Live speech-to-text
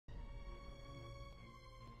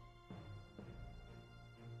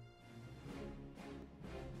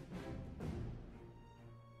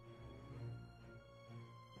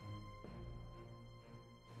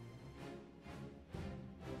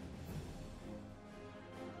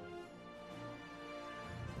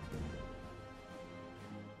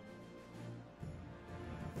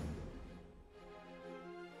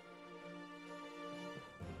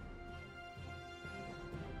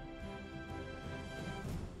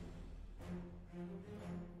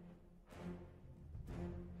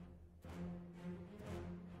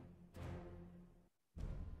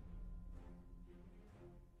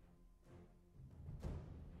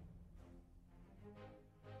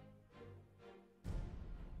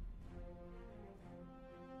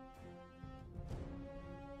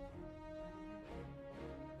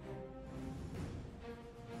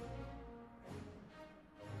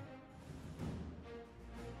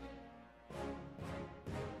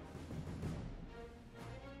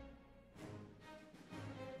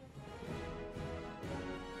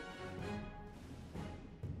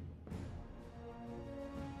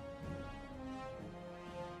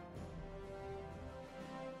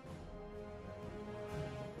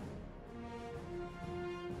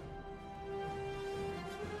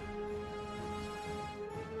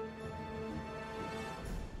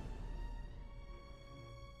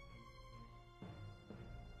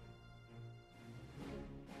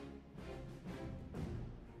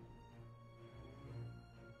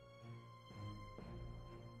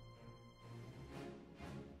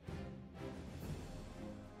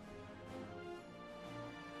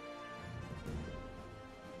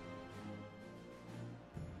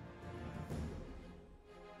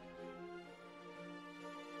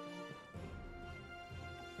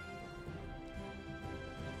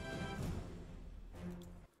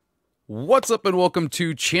What's up and welcome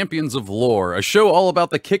to Champions of Lore, a show all about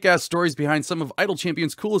the kick-ass stories behind some of Idle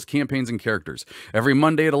Champion's coolest campaigns and characters. Every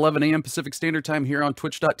Monday at 11 a.m. Pacific Standard Time here on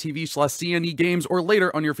twitch.tv/CNE Games or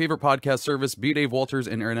later on your favorite podcast service, B. Dave Walters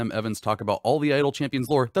and Erin M. Evans talk about all the Idle Champions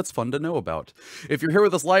lore that's fun to know about. If you're here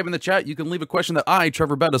with us live in the chat, you can leave a question that I,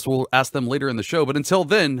 Treavor Bettis, will ask them later in the show. But until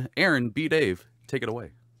then, Erin, B. Dave, take it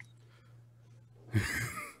away.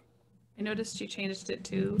 I noticed you changed it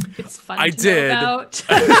to "It's fun I to did. know about."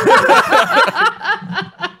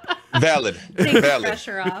 Valid. Take the Valid.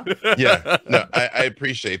 pressure off. Yeah, no, I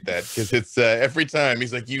appreciate that because it's every time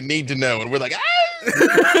he's like, "You need to know," and we're like, "Ah!"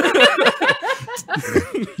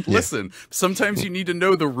 Listen, sometimes you need to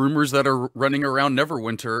know the rumors that are running around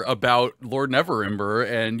Neverwinter about Lord Neverember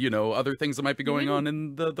and, you know, other things that might be going on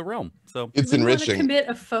in the realm. So It's We want to enriching. commit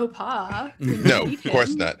a faux pas. No, of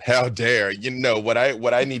course not. How dare you? Know what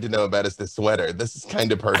I need to know about is this sweater. This is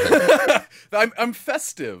kind of perfect. I'm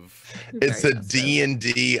festive. It's a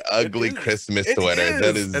D&D ugly Christmas sweater.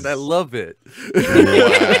 That is, and I love it.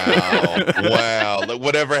 wow. Look,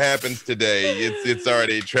 whatever happens today, it's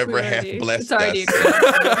already Treavor half blessed It's already us.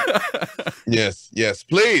 Yes.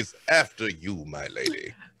 Please, after you, my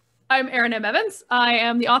lady. I'm Erin M. Evans. I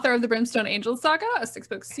am the author of the Brimstone Angels saga, a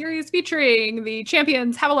 6-book series featuring the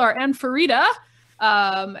champions Havilar and Farideh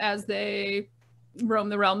as they roam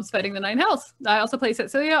the realms fighting the Nine Hells. I also play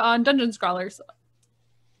Cecilia on Dungeon Scrawlers.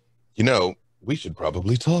 You know, we should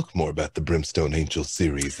probably talk more about the Brimstone Angels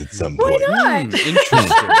series at some Why point. not? Interesting.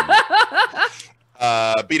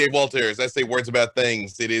 B. Dave Walters, I say words about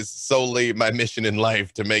things. It is solely my mission in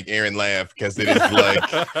life to make Erin laugh because it is like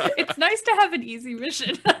It's nice to have an easy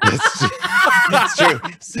mission. that's true.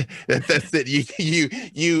 That's it.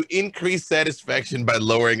 You increase satisfaction by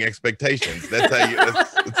lowering expectations. That's how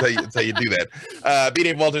you do that. B.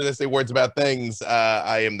 Dave Walters, I say words about things.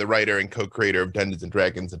 I am the writer and co-creator of Dungeons and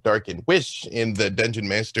Dragons: A Dark and Wish, and the Dungeon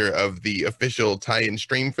Master of the official tie-in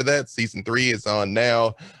stream for that. Season 3 is on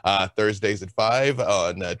now, Thursdays at 5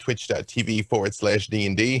 on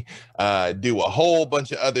twitch.tv/D&D. Do a whole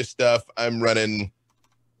bunch of other stuff. I'm running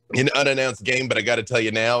an unannounced game, but I got to tell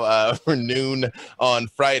you now, for noon on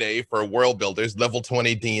Friday for World Builders, level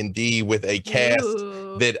 20 D&D with a cast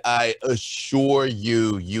that I assure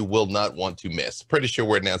you will not want to miss. Pretty sure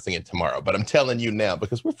we're announcing it tomorrow, but I'm telling you now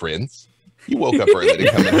because we're friends. You woke up early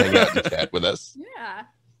to come and hang out and chat with us.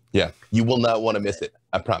 Yeah, you will not want to miss it.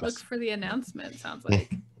 I promise. Look for the announcement, sounds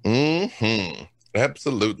like. Mm-hmm.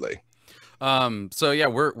 Absolutely. So yeah,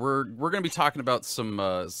 we're gonna be talking about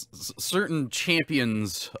some certain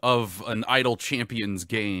champions of an Idle Champions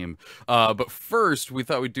game. But first, we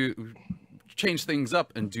thought we'd change things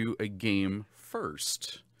up and do a game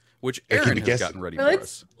first, which Erin has gotten ready for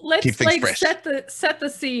us. Let's like set the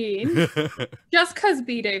scene. Just because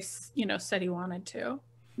B. Dave, said he wanted to.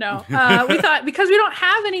 No, we thought because we don't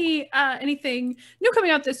have anything new coming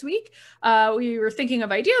out this week, we were thinking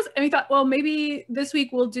of ideas, and we thought, well, maybe this week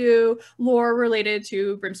we'll do lore related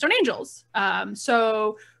to Brimstone Angels.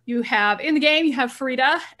 So you have in the game, you have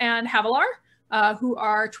Farideh and Havilar, who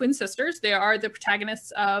are twin sisters. They are the protagonists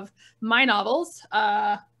of my novels.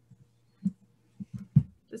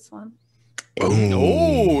 This one.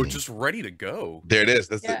 Oh, just ready to go. There it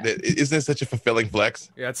is. Isn't it such a fulfilling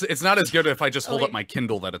flex? Yeah, it's not as good if I just hold up my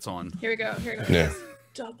Kindle that it's on. Here we go. Yeah.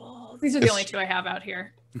 Double. These are the only two I have out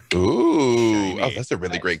here. Ooh, oh, that's a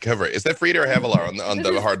really great cover. Is that Farideh or Havilar on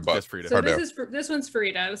the hard book? That's Farideh. So this one's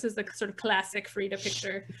Farideh. This is the sort of classic Farideh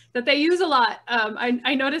picture that they use a lot.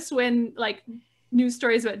 I noticed when like news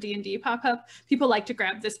stories about D&D pop up, people like to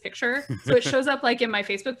grab this picture. So it shows up like in my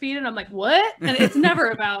Facebook feed and I'm like, what? And it's never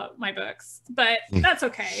about my books, but that's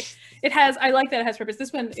okay. I like that it has purpose.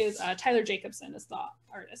 This one is Tyler Jacobson is the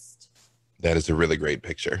artist. That is a really great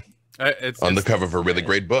picture. It's on the cover of a really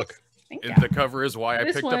great book. The cover is why I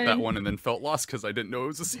picked up that one and then felt lost because I didn't know it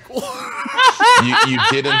was a sequel. you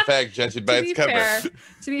did in fact judge it by its cover.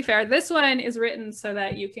 To be fair, this one is written so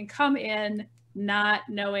that you can come in not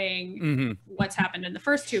knowing what's happened in the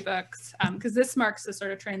first two books, because this marks the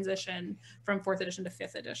sort of transition from 4th edition to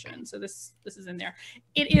 5th edition. So this is in there.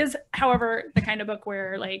 It is, however, the kind of book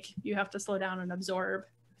where like you have to slow down and absorb.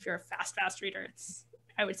 If you're a fast reader,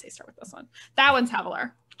 I would say start with this one. That one's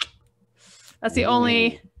Havilar. That's the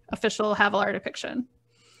only official Havilar depiction.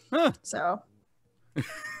 Huh. So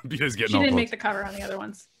because she didn't make the cover on the other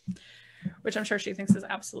ones, which I'm sure she thinks is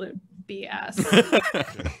absolute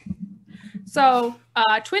BS. So,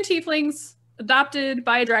 twin tieflings adopted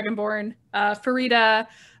by a dragonborn. Farideh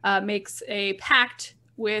makes a pact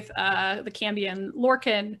with the Cambion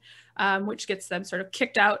Lorcan, which gets them sort of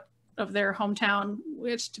kicked out of their hometown,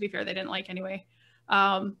 which, to be fair, they didn't like anyway.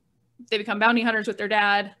 They become bounty hunters with their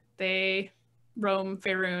dad. they roam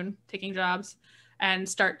Faerun, taking jobs, and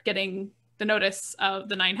start getting the notice of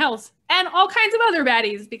the Nine Hells and all kinds of other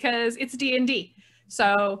baddies because it's D&D.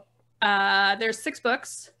 So there's 6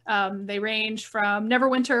 books. They range from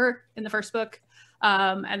Neverwinter in the first book,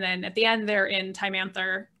 and then at the end they're in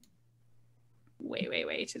Timanther,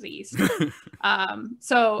 way to the east.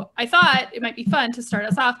 So I thought it might be fun to start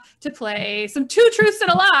us off to play some Two Truths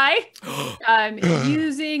and a Lie,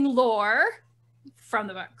 using lore from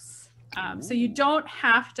the books. So you don't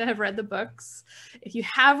have to have read the books. If you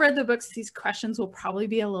have read the books, these questions will probably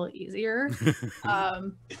be a little easier.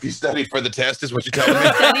 If you studied for the test, is what you're telling me.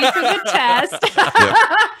 Study for the test.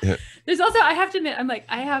 Yep. There's also, I have to admit,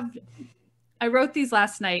 I wrote these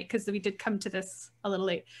last night because we did come to this a little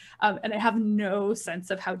late, and I have no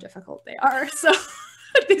sense of how difficult they are. So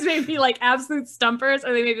these may be like absolute stumpers,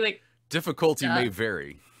 or they may be like difficulty may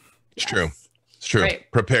vary. It's true. It's true.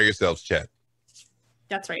 Right. Prepare yourselves, chat.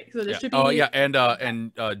 That's right. So there should be. Oh yeah, and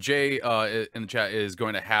Jay in the chat is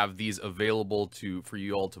going to have these available for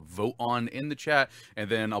you all to vote on in the chat, and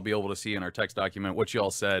then I'll be able to see in our text document what you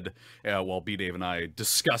all said while B Dave and I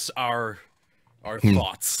discuss our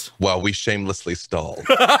thoughts while we shamelessly stall.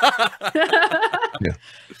 Yeah.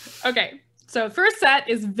 Okay, so first set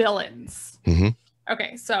is villains. Mm-hmm.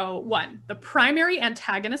 Okay, so 1, the primary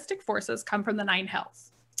antagonistic forces come from the Nine Hells.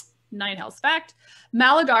 Nine Hells fact: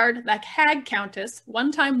 Malagard, the Hag Countess,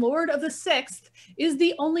 one-time Lord of the Sixth, is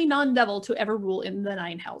the only non-devil to ever rule in the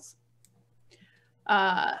Nine Hells.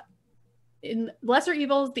 In Lesser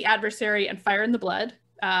Evils, the Adversary, and Fire in the Blood,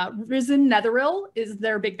 Risen Netheril is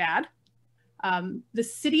their big bad. The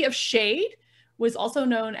City of Shade was also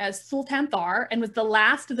known as Sultan Thar and was the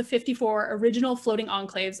last of the 54 original floating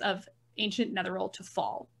enclaves of ancient Netheril to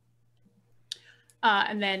fall.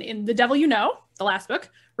 And then in The Devil You Know, the last book,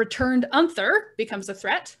 Returned Unther becomes a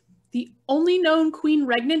threat. The only known queen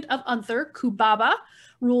regnant of Unther, Kubaba,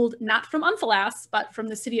 ruled not from Unthalas, but from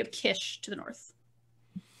the city of Kish to the north.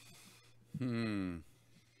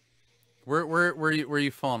 Where you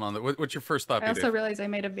falling on that? What's your first thought? I also realized I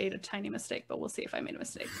made a tiny mistake, but we'll see if I made a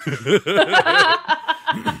mistake.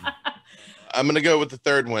 I'm gonna go with the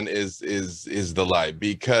third one is the lie,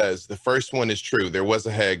 because the first one is true. There was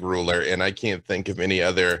a hag ruler, and I can't think of any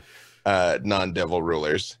other non-devil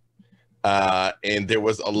rulers. And there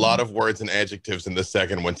was a lot of words and adjectives in the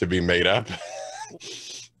second one to be made up.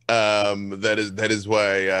 That is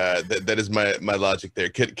why that is my logic there.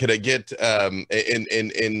 Could I get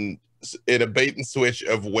in a bait and switch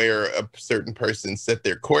of where a certain person set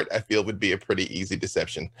their court? I feel would be a pretty easy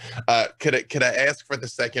deception. Could I ask for the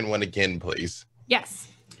second one again, please? Yes.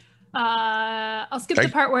 I'll skip the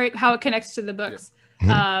part where how it connects to the books.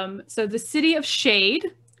 Yeah. So the City of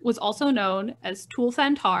Shade was also known as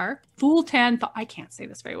Thultan Thar. I can't say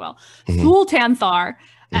this very well. Thultan Thar,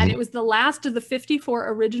 and it was the last of the 54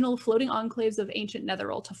 original floating enclaves of ancient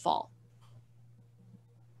Netheril to fall.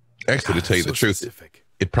 Actually, to tell you the truth,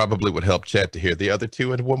 it probably would help chat to hear the other two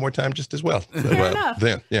one more time just as well. So, Fair enough.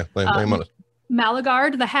 Lay him on it.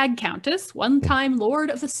 Malagard, the Hag Countess, one-time Lord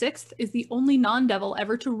of the Sixth, is the only non-devil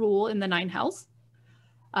ever to rule in the Nine Hells.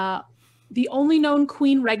 The only known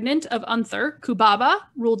queen regnant of Unther, Kubaba,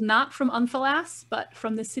 ruled not from Unthalas, but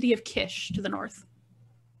from the city of Kish to the north.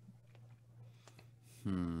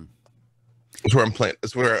 That's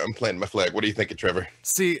where I'm planting my flag. What do you think, Trevor?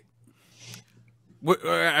 See,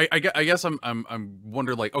 I guess I'm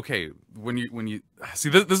wondering, like, okay, when you see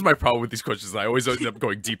this is my problem with these questions. I always end up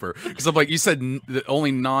going deeper because I'm like, you said the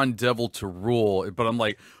only non-devil to rule, but I'm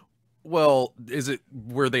like, well,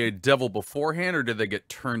 were they a devil beforehand, or did they get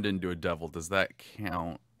turned into a devil? Does that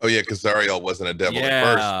count? Oh yeah, because Zariel wasn't a devil at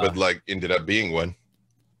first, but like ended up being one.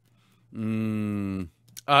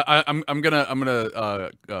 I'm gonna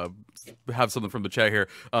have something from the chat here.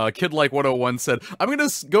 Kid like 101 said, I'm gonna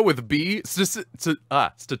go with B.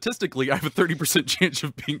 Statistically, I have a 30% chance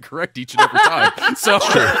of being correct each and every time, so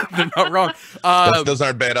they're not wrong. Those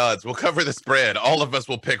aren't bad odds. We'll cover the spread. All of us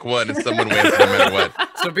will pick one, and someone wins no matter what.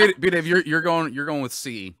 So B-Dave, you're going with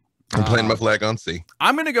C. I'm planting my flag on C.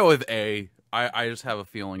 I'm gonna go with A. I just have a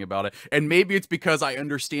feeling about it, and maybe it's because I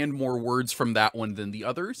understand more words from that one than the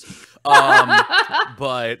others,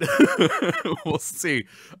 but we'll see.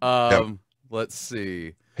 Let's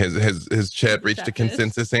see. Has chat reached a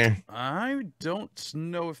consensus here? I don't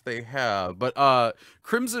know if they have, but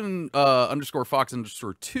Crimson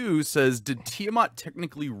 _Fox_2 says, did Tiamat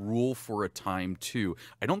technically rule for a time too?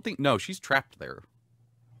 I don't think. No, she's trapped there.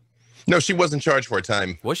 No, she was in charge for a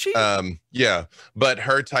time. Was she? Yeah, but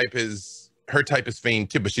her type is fiend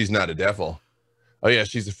too, but she's not a devil. Oh yeah,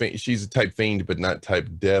 she's a type fiend, but not type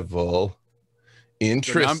devil.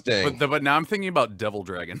 Interesting. But now I'm thinking about Devil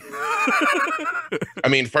Dragon. I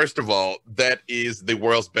mean, first of all, that is the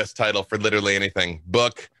world's best title for literally anything.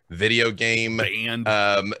 Book, video game, Band.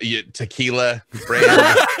 Tequila,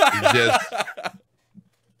 brand. Just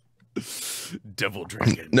Devil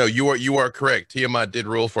Dragon. no, you are correct. Tiamat did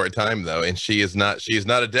rule for a time though, and she is not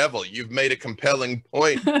a devil. You've made a compelling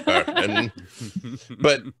point. But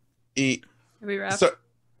Are we wrapped? so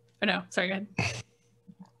Oh, no, sorry, go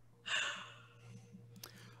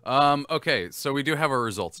ahead. Okay, so we do have our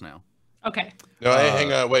results now. Okay. no, hey,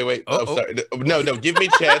 hang on, wait. Sorry. No, give me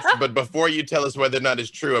chats. But before you tell us whether or not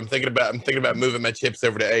it's true, I'm thinking about moving my chips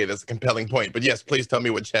over to A. That's a compelling point. But yes, please tell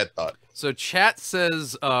me what chat thought. So chat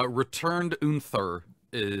says returned Unther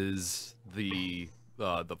is the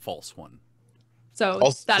false one. So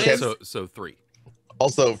Also, that chat- is So 3.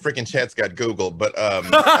 Also, freaking chat's got Google, but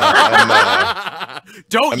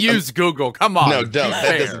Don't use Google. Come on. no, don't. Be That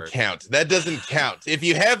fair. doesn't count. That doesn't count. If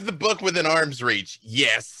you have the book within arm's reach,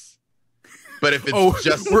 yes. But if it's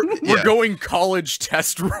just we're going college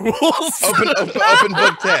test rules. open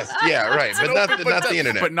book test, yeah, right. It's But an not open book the test,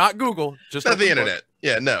 internet. But not Google. Just Not the open book. internet.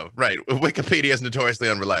 Yeah, no, right. Wikipedia is notoriously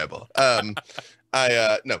unreliable.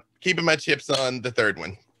 No, keeping my chips on the third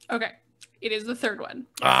one. okay. It is the third one.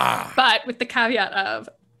 Ah. But with the caveat of,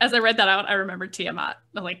 as I read that out, I remembered Tiamat.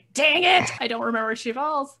 I'm like, dang it, I don't remember where she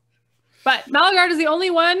falls. But Malagard is the only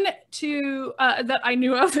one to that I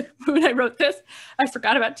knew of when I wrote this. I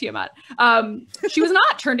forgot about Tiamat. She was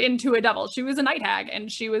not turned into a devil. She was a night hag,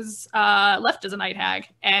 and she was left as a night hag.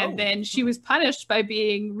 And then she was punished by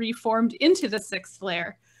being reformed into the sixth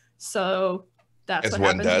layer. So that's As what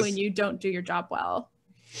one happens does. when you don't do your job well.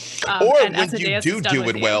 Or and when Asmodeus you is done do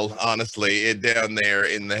with it you. well, honestly, down there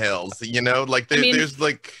in the hills, like there's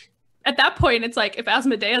like. At that point, it's like if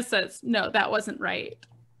Asmodeus says, no, that wasn't right.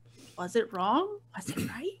 Was it wrong? Was it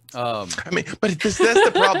right? I mean, but that's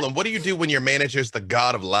the problem. What do you do when your manager's the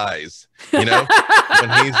god of lies? When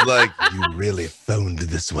he's like, "You really phoned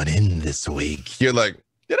this one in this week." You're like,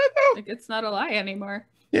 "Did I know?" Like it's not a lie anymore.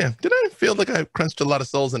 Yeah. Did I feel like I crunched a lot of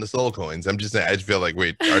souls into soul coins? I'm just saying. I just feel like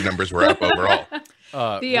our numbers were up overall.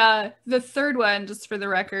 The third one, just for the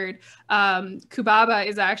record, Kubaba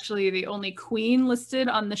is actually the only queen listed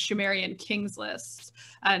on the Sumerian kings list.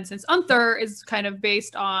 And since Unther is kind of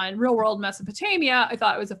based on real world Mesopotamia, I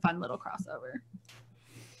thought it was a fun little crossover.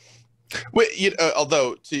 Well,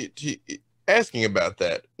 although to asking about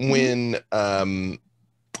that, when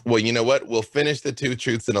well, you know what? We'll finish the 2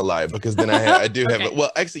 truths and a lie because then I do have. Okay.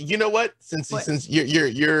 Well, actually, you know what? Since you're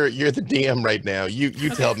the DM right now, you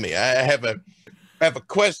tell me. I have a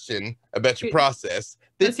question about your process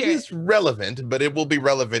that Let's hear it. is relevant, but it will be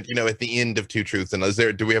relevant, at the end of 2 truths and lies.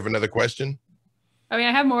 Do we have another question? I mean,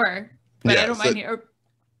 I have more, but I don't mind here.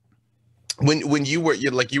 When you were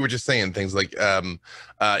you were just saying things like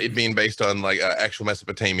it being based on actual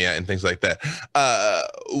Mesopotamia and things like that,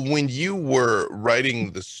 when you were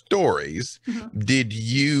writing the stories, did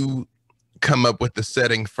you come up with the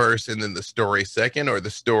setting first and then the story second, or the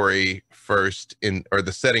story first or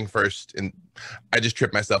the setting first? And I just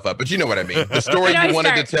tripped myself up, but you know what I mean. The story you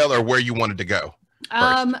wanted to tell or where you wanted to go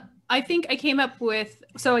first. I think I came up with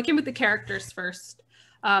the characters first.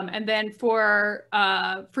 And then for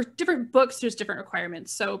different books, there's different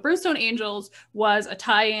requirements. So Brimstone Angels was a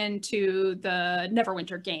tie-in to the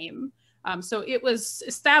Neverwinter game. So it was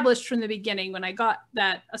established from the beginning when I got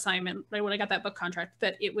that assignment, right, when I got that book contract,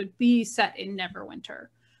 that it would be set in Neverwinter.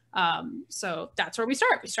 So that's where we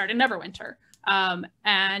start. We start in Neverwinter.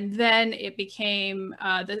 And then it became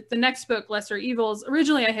the next book, Lesser Evils.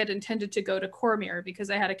 Originally, I had intended to go to Cormyr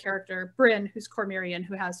because I had a character, Bryn, who's Cormyrian,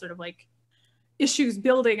 who has sort of issues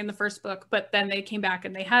building in the first book, but then they came back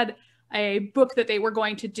and they had a book that they were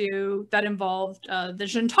going to do that involved the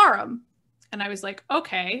Zhentarim. And I was like,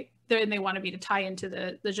 okay. Then they wanted me to tie into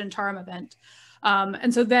the Zhentarim event.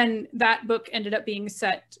 And so then that book ended up being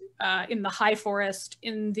set in the High Forest,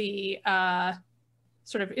 in the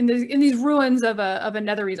sort of in these ruins of a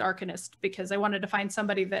Netherese Arcanist, because I wanted to find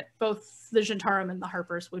somebody that both the Zhentarim and the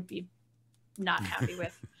Harpers would be not happy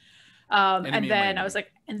with. And then I was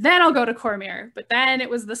like, and then I'll go to Cormyr. But then it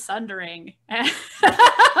was the Sundering.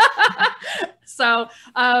 So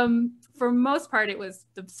for most part,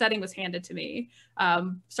 the setting was handed to me.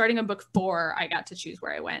 Starting on book 4, I got to choose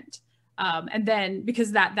where I went. And then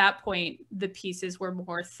because at that point, the pieces were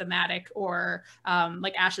more thematic, or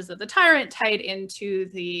like Ashes of the Tyrant tied into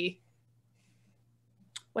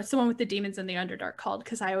what's the one with the demons in the Underdark called?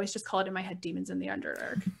 Because I always just call it in my head Demons in the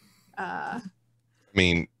Underdark. I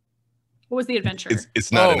mean, what was the adventure?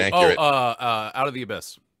 it's not inaccurate. Out of the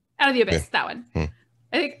Abyss. Out of the Abyss, that one.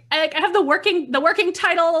 I think I have the working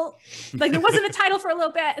title. Like, there wasn't a title for a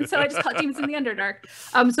little bit, and so I just called Demons in the Underdark.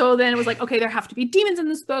 So then it was like, okay, there have to be demons in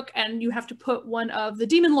this book, and you have to put one of the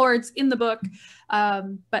demon lords in the book.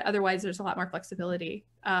 But otherwise, there's a lot more flexibility.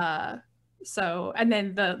 So, and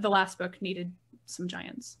then the last book needed some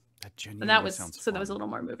giants. And that was so that was a little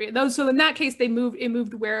more movie. So in that case, it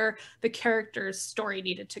moved where the character's story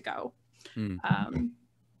needed to go.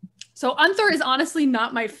 So Unther is honestly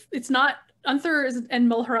not Unther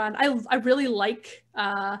and Mulheron. I really like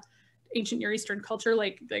ancient Near Eastern culture.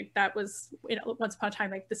 Like that was, once upon a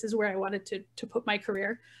time, like this is where I wanted to put my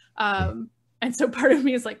career. And so part of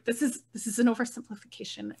me is like, this is an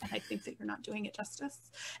oversimplification, and I think that you're not doing it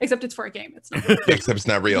justice. Except it's for a game. It's not real. Except it's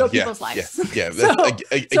not real. People's lives. Yeah. So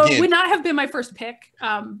it would not have been my first pick.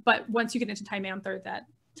 But once you get into Time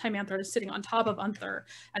Anther is sitting on top of Unther,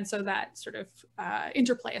 and so that sort of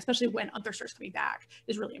interplay, especially when Unther starts coming back,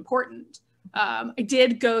 is really important. I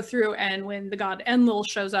did go through, and when the god Enlil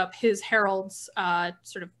shows up, his heralds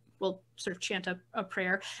will chant a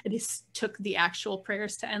prayer, and he took the actual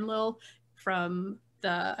prayers to Enlil from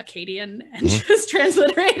the Akkadian and just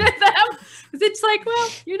transliterated them. Because it's like, well,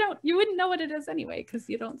 you wouldn't know what it is anyway, because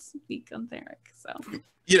you don't speak Untheric. So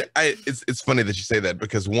yeah, it's funny that you say that,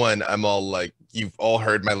 because one, I'm all like, you've all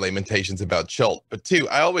heard my lamentations about Chult, but two,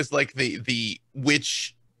 I always like the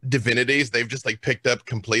witch divinities they've just like picked up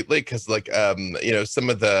completely, because like some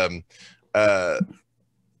of the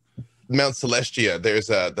Mount Celestia, there's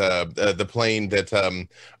the plane that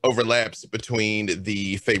overlaps between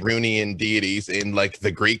the Faerunian deities and like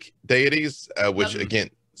the Greek deities, which again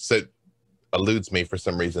eludes me for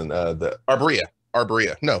some reason. The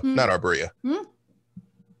Arborea. No, not Arborea.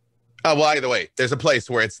 Oh, well, either way, there's a place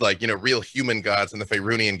where it's like, real human gods and the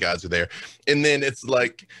Faerunian gods are there. And then it's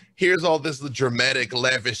like, here's all this dramatic,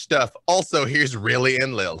 lavish stuff. Also, here's really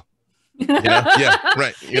Enlil. Yeah,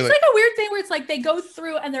 right. It's like a weird thing where it's like they go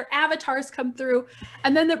through and their avatars come through,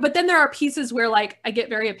 and then there are pieces where like I get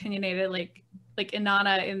very opinionated, like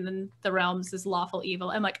Inanna in the realms is lawful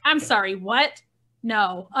evil. I'm like, I'm sorry, what?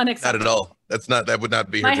 No, unacceptable. Not at all. That would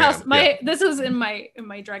not be my her house. jam. This was in my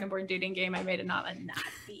Dragonborn dating game. I made Inanna not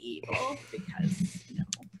be evil because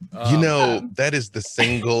that is the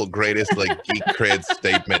single greatest like geek cred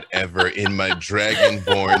statement ever. In my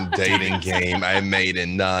Dragonborn dating game, I made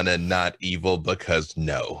Inanna not evil because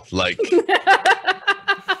like the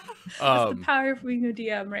power of being a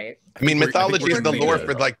DM, right? I mean, mythology is the lore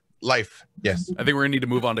for like life. Yes. I think we're gonna need to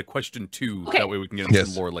move on to question 2. Okay. That way we can get into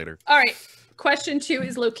some lore later. All right. Question 2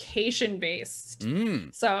 is location based.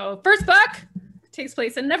 So first book takes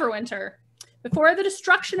place in Neverwinter. Before the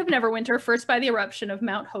destruction of Neverwinter, first by the eruption of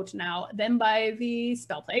Mount Hotenau, then by the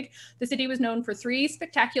Spell Plague, the city was known for 3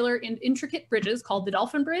 spectacular and intricate bridges called the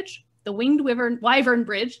Dolphin Bridge, the Winged Wyvern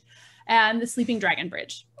Bridge, and the Sleeping Dragon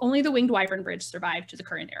Bridge. Only the Winged Wyvern Bridge survived to the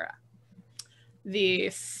current era. The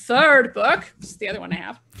third book, which is the other one I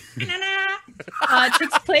have,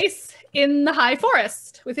 takes place in the High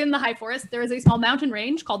Forest. Within the High Forest, there is a small mountain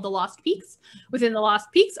range called the Lost Peaks. Within the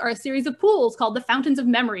Lost Peaks are a series of pools called the Fountains of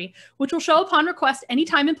Memory, which will show upon request any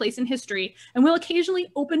time and place in history, and will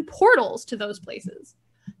occasionally open portals to those places.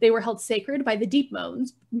 They were held sacred by the deep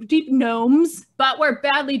gnomes, but were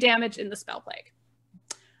badly damaged in the Spell Plague.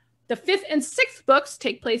 The 5th and 6th books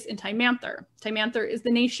take place in Time Anther. Time Anther is the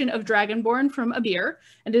nation of Dragonborn from Abir,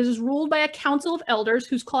 and it is ruled by a council of elders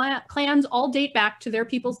whose clans all date back to their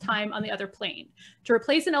people's time on the other plane. To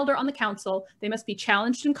replace an elder on the council, they must be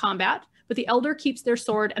challenged in combat, but the elder keeps their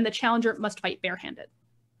sword and the challenger must fight barehanded.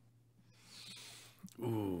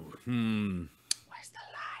 Ooh, Where's the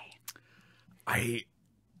lie?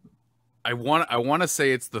 I want to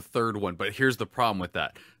say it's the third one, but here's the problem with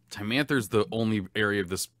that. Time Anther's the only area of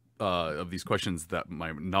this of these questions that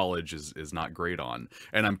my knowledge is not great on,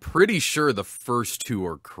 and I'm pretty sure the first 2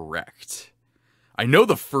 are correct. I know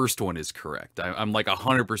the first one is correct. I'm like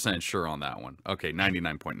 100% sure on that one. Okay,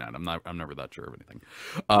 99.9. I'm never that sure of anything.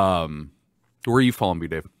 Where are you following me,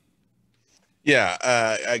 Dave?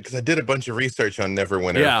 Yeah, because I did a bunch of research on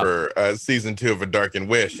Neverwinter for season 2 of A Darkened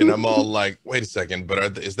Wish, and I'm all like, wait a second,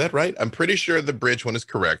 but is that right? I'm pretty sure the bridge one is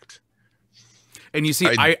correct. And you see,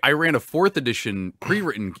 I ran a 4th edition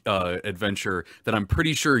pre-written adventure that I'm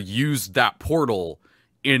pretty sure used that portal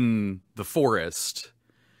in the forest.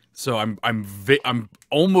 So I'm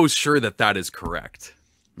almost sure that is correct.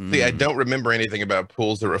 See, I don't remember anything about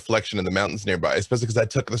pools or reflection in the mountains nearby, especially because I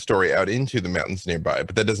took the story out into the mountains nearby,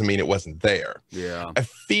 but that doesn't mean it wasn't there. Yeah. I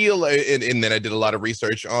feel, and then I did a lot of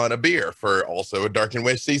research on Abir for also A Darkened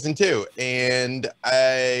Wish season 2, and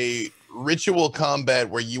ritual combat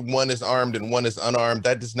where one is armed and one is unarmed,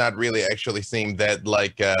 that does not really actually seem that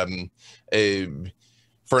like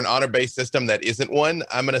for an honor-based system that isn't one,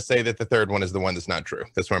 I'm going to say that the third one is the one that's not true.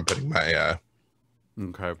 That's where I'm putting my...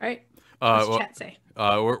 Okay. All right. Well, Chat say?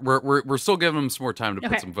 We're still giving them some more time to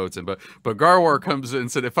put some votes in, but Garwar comes in and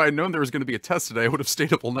said, if I had known there was going to be a test today, I would have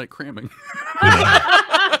stayed up all night cramming.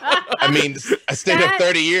 I mean, I stayed up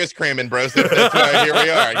 30 years cramming, bro. So that's why here we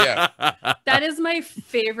are. Yeah. That is my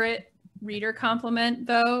favorite reader compliment,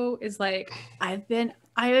 though, is like,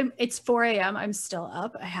 it's 4 a.m. I'm still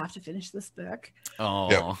up. I have to finish this book.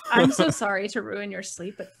 Oh, Yep. I'm so sorry to ruin your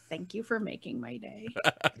sleep, but thank you for making my day.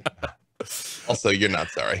 Also, you're not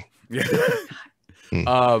sorry. yeah.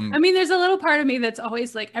 I mean, there's a little part of me that's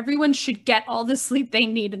always like, everyone should get all the sleep they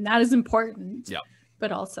need, and that is important. Yeah.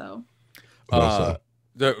 But also,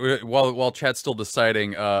 while chat's still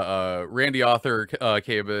deciding, Randy author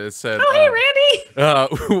Kaba said, "Oh, hey, Randy."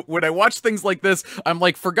 When I watch things like this, I'm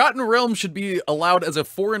like, Forgotten Realms should be allowed as a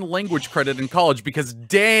foreign language credit in college because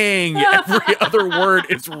dang, every other word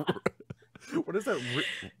is what is that?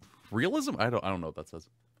 Realism? I don't know what that says.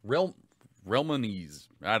 Realmanese.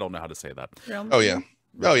 I don't know how to say that. Oh yeah.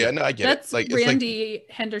 Oh yeah. No, I get That's it. Like Randy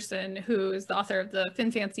Henderson, who is the author of the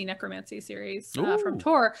Fin Fancy Necromancy series from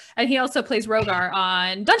Tor, and he also plays Rogar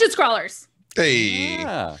on Dungeon Scrawlers. Hey.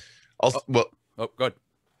 Yeah. Also, well, go ahead.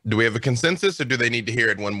 do we have a consensus, or do they need to hear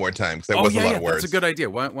it one more time? Because that was a lot of words. That's a good idea.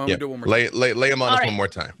 Why don't we do it one more time? Lay them on All us right. one more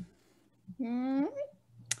time.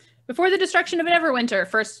 Before the destruction of Neverwinter,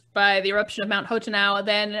 first by the eruption of Mount Hotanau,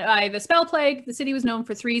 then by the Spell Plague, the city was known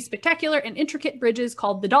for 3 spectacular and intricate bridges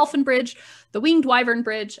called the Dolphin Bridge, the Winged Wyvern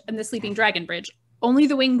Bridge, and the Sleeping Dragon Bridge. Only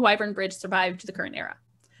the Winged Wyvern Bridge survived to the current era.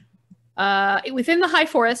 Within the High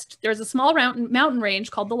Forest, there's a small mountain range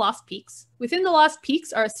called the Lost Peaks. Within the Lost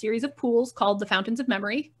Peaks are a series of pools called the Fountains of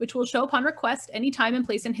Memory, which will show upon request any time and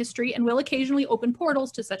place in history and will occasionally open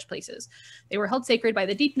portals to such places. They were held sacred by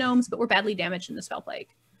the Deep Gnomes, but were badly damaged in the Spell Plague.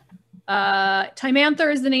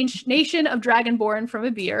 Timanther is the nation of Dragonborn from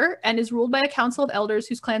Abir and is ruled by a council of elders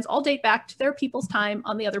whose clans all date back to their people's time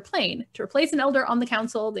on the other plane. To replace an elder on the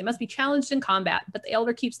council, they must be challenged in combat, but the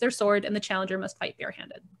elder keeps their sword and the challenger must fight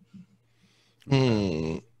barehanded.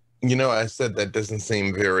 You know, I said that doesn't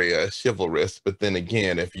seem very chivalrous, but then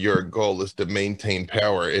again, if your goal is to maintain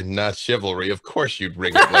power and not chivalry, of course you'd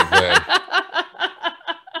rig it like that.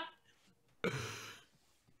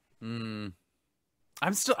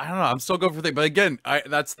 I don't know. I'm still going for things, but again,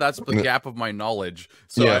 that's the gap of my knowledge.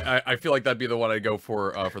 So Yeah. I feel like that'd be the one I'd go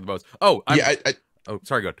for the most.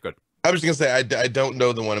 Sorry, good. I was just gonna say I don't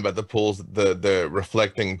know the one about the pools, the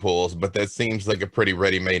reflecting pools, but that seems like a pretty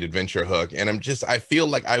ready-made adventure hook. And I feel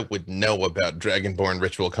like I would know about Dragonborn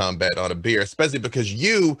ritual combat on a beer, especially because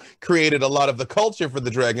you created a lot of the culture for the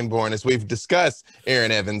Dragonborn, as we've discussed,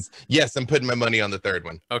 Erin Evans. Yes, I'm putting my money on the third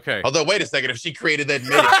one. Okay. Although, wait a second, if she created that,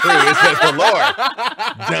 made it true, is that the lore?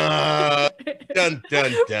 Dun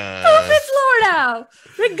dun dun. Oh, it's lore now,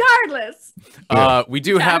 regardless. We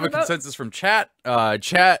do have a vote. consensus from chat.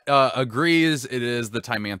 Chat agrees it is the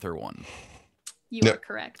Timanther one. You No. are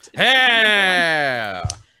correct. Hey!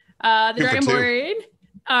 The 2 for 2. Dragonborn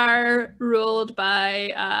are ruled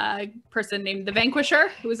by a person named the Vanquisher,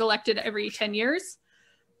 who is elected every 10 years.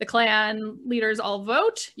 The clan leaders all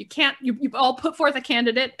vote. You all put forth a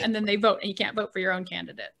candidate, and then they vote, and you can't vote for your own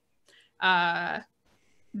candidate.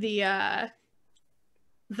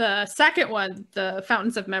 The second one, the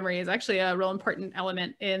Fountains of Memory, is actually a real important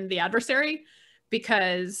element in the adversary,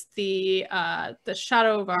 because the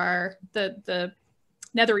Shadowvar, the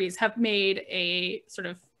Netheries have made a sort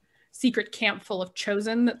of secret camp full of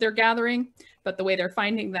chosen that they're gathering. But the way they're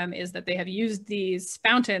finding them is that they have used these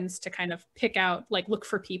fountains to kind of pick out, like, look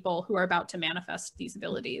for people who are about to manifest these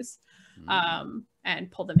abilities,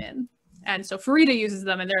 and pull them in. And so Farideh uses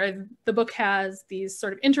them, and the book has these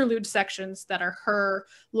sort of interlude sections that are her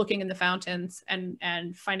looking in the fountains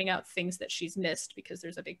and finding out things that she's missed, because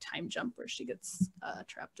there's a big time jump where she gets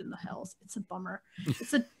trapped in the hells. It's a bummer.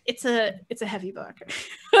 It's a heavy book.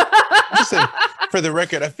 Just saying, for the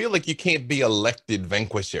record, I feel like you can't be elected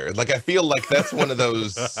Vanquisher. Like, I feel like that's one of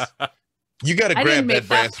those. You got to grab that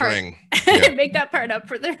brass ring. I didn't make that part up,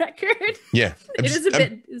 for the record. Yeah,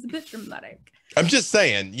 It's a bit dramatic. I'm just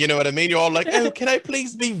saying, you know what I mean? You're all like, oh, can I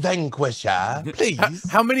please be Vanquisher? Please.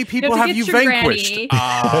 How many people have you your vanquished? granny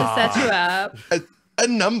to set you up. A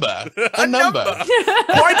number. A number.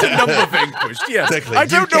 Quite a number vanquished, yes. Exactly. I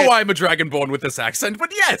don't know why I'm a Dragonborn with this accent, but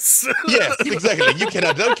yes. Yes, exactly. You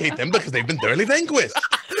cannot locate them because they've been thoroughly vanquished.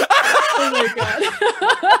 Oh my god.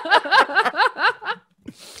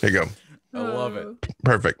 There you go. I love it.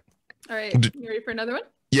 Perfect. All right, you ready for another one?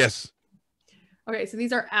 Yes. Okay, so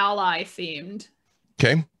these are ally themed.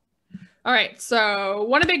 Okay. All right, so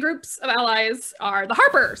one of the big groups of allies are the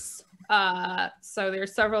Harpers. So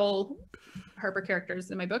there's several Harper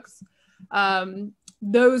characters in my books.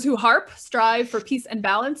 Those who harp strive for peace and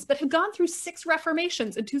balance, but have gone through 6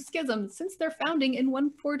 reformations and 2 schisms since their founding in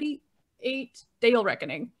 148 Dale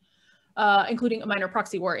Reckoning, including a minor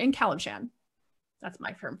proxy war in Calimshan. That's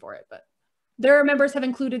my term for it, but their members have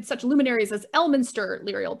included such luminaries as Elminster,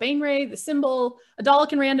 Lyriel Bainray, The Symbol,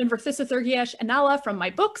 Adalic and Rand, and Verthissa Thurgiesh and Nala from my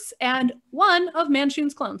books, and one of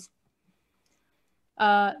Manshoon's clones.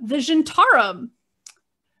 The Jintarum.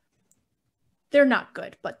 They're not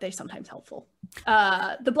good, but they're sometimes helpful.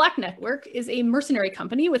 The Black Network is a mercenary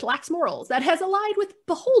company with lax morals that has allied with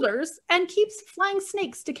beholders and keeps flying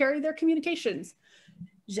snakes to carry their communications.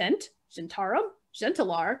 Gent, Jintarum,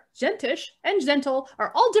 Gentilar, Gentish, and Gentle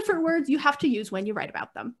are all different words you have to use when you write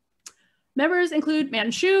about them. Members include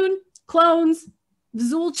Manshoon, clones,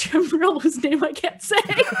 Vzul Chimril, whose name I can't say,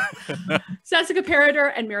 Sassika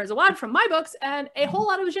Parador, and Mirazawad from my books, and a whole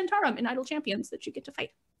lot of Jintarum in Idle Champions that you get to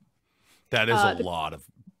fight. That is a lot of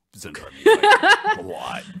Zentarum. A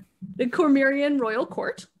lot. The Cormyrian Royal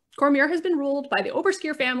Court. Cormyr has been ruled by the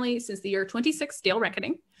Oberskier family since the year 26 Dale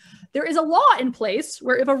Reckoning. There is a law in place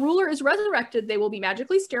where if a ruler is resurrected, they will be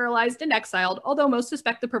magically sterilized and exiled, although most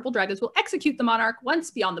suspect the Purple Dragons will execute the monarch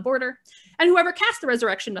once beyond the border, and whoever casts the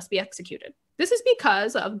resurrection must be executed. This is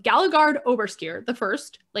because of Galagard Oberskier, the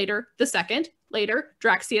first, later the second, later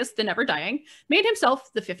Draxius, the Never-Dying, made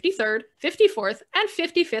himself the 53rd, 54th, and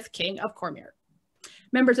 55th king of Cormyr.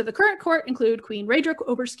 Members of the current court include Queen Raedric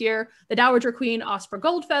Oberskier, the Dowager Queen Ospra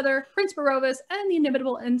Goldfeather, Prince Barovus, and the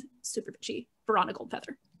inimitable and super bitchy Verona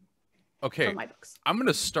Goldfeather. Okay, From my books. I'm going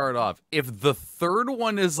to start off. If the third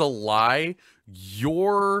one is a lie,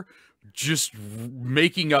 you're just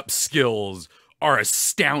making up skills are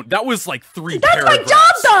astounding. That was like 3 paragraphs. That's my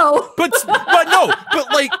job, though! But no,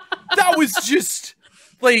 but like, that was just,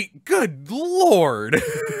 like, good Lord.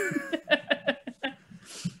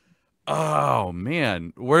 Oh,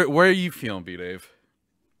 man. Where are you feeling, B-Dave?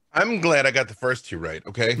 I'm glad I got the first 2 right.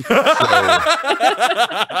 Okay, so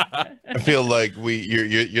I feel like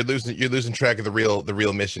you're losing track of the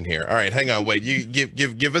real mission here. All right, hang on, wait. You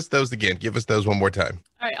give us those again. Give us those one more time.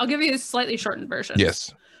 All right, I'll give you a slightly shortened version.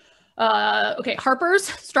 Yes. Okay, Harpers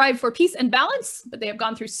strive for peace and balance, but they have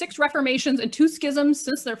gone through 6 reformations and 2 schisms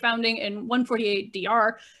since their founding in 148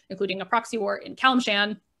 DR, including a proxy war in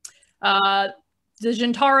Calimshan. The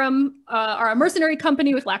Jintarum are a mercenary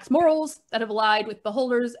company with lax morals that have allied with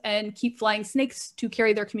beholders and keep flying snakes to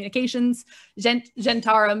carry their communications.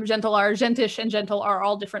 Gentarum, Gentilar, Gentish, and Gentle are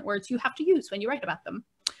all different words you have to use when you write about them.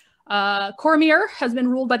 Cormyr has been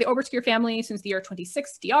ruled by the Oberskier family since the year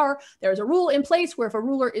 26 DR. There is a rule in place where if a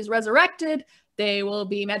ruler is resurrected, they will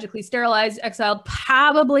be magically sterilized, exiled,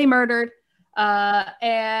 probably murdered,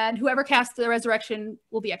 and whoever casts the resurrection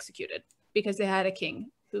will be executed because they had a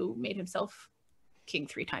king who made himself king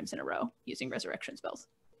 3 times in a row using resurrection spells.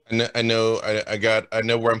 I know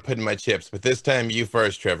where I'm putting my chips, but this time you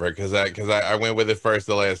first, Trevor, because I went with it first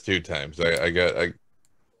the last 2 times. I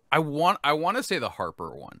want to say the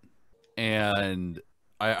Harper one, and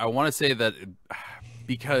I want to say that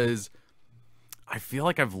because I feel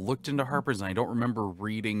like I've looked into Harper's and I don't remember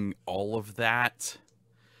reading all of that.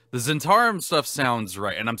 The Zentarum stuff sounds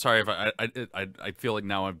right, and I'm sorry if I feel like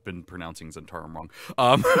now I've been pronouncing Zentarum wrong.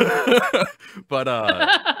 But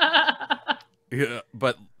yeah,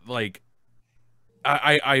 but like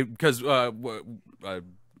because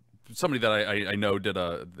somebody that I know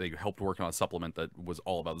they helped work on a supplement that was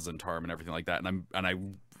all about the Zentarum and everything like that, and I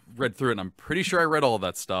read through it, and I'm pretty sure I read all of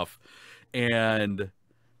that stuff, and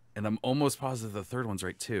I'm almost positive the third one's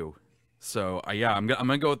right too. So yeah, I'm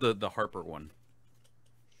gonna go with the Harper one.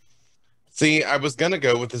 See, I was gonna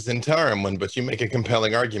go with the Zentarum one, but you make a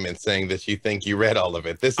compelling argument saying that you think you read all of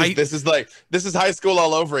it. This is high school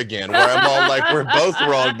all over again, where I'm all like, we're both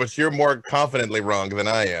wrong, but you're more confidently wrong than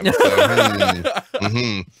I am. So,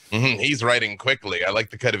 he's writing quickly. I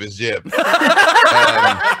like the cut of his jib.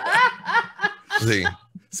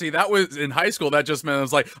 See, that was in high school. That just meant I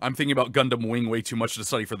was like, I'm thinking about Gundam Wing way too much to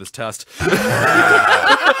study for this test.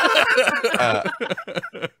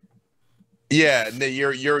 Yeah, no,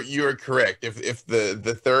 you're correct. If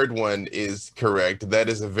the third one is correct, that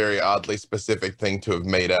is a very oddly specific thing to have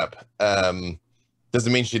made up.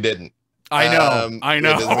 Doesn't mean she didn't. I know. It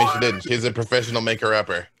doesn't mean she didn't. She's a professional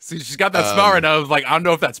maker-upper. See, she's got that smell right now. I was like, I don't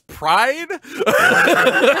know if that's pride.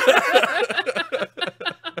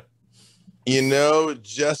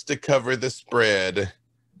 Just to cover the spread.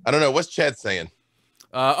 I don't know. What's chat saying?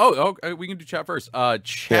 We can do chat first.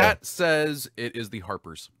 Chat says it is the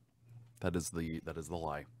Harpers. That is the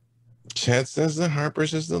lie. Chat says the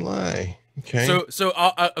Harper's is the lie. Okay.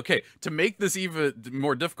 Okay, to make this even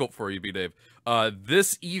more difficult for you, B Dave,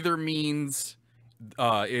 this either means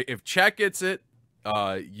if chat gets it,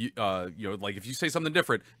 you know, like if you say something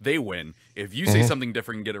different, they win. If you say something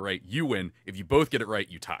different and get it right, you win. If you both get it right,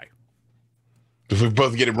 you tie. If we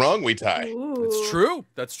both get it wrong, we tie. Ooh. That's true.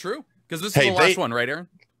 That's true. Because this is the last one, right, Aaron?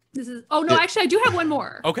 This is. Oh no, actually, I do have one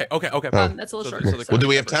more. Okay. That's a little shorter. Well, do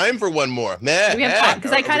we have time for one more? Nah, we have time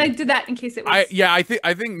because I kind of did that in case it was. I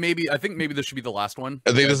think maybe this should be the last one.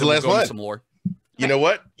 I think this is the last one. Some lore. You know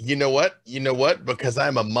what? Because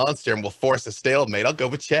I'm a monster and will force a stalemate, I'll go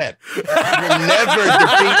with Chad. You will never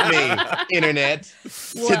defeat me, internet.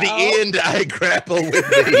 Well. To the end, I grapple with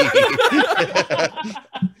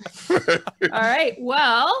thee. All right.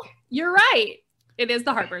 Well, you're right. It is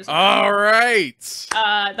the Harpers. All right.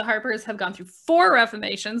 The Harpers have gone through 4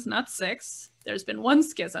 reformations, not 6. There's been 1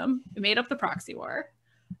 schism. It made up the proxy war.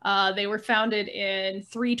 They were founded in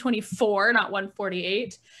 324, not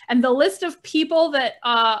 148. And the list of people that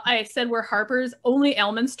I said were Harpers, only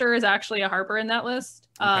Elminster is actually a Harper in that list.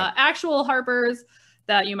 Actual Harpers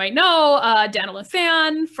that you might know, Danilyn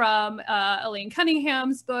Fan from Elaine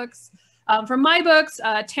Cunningham's books. From my books,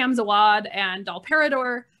 Tam Zawad and Dal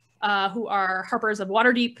Parador, who are Harpers of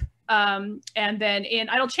Waterdeep. And then in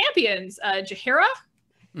Idle Champions, Jaheira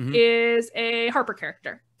is a Harper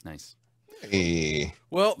character. Nice. Hey.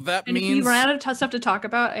 Well, that means if you run out of stuff to talk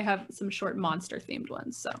about, I have some short monster themed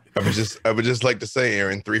ones. So I would just like to say,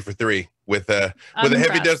 Aaron, 3 for 3 with a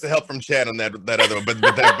heavy dose of help from Chad on that other one,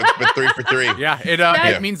 but 3 for 3. Yeah,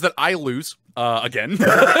 it means that I lose again,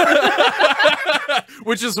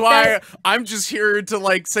 which is why I'm just here to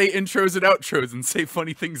like say intros and outros and say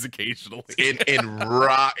funny things occasionally.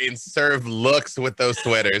 and serve looks with those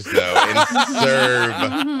sweaters though, and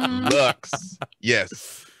serve looks.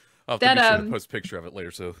 Yes. I'll have to be sure to post a picture of it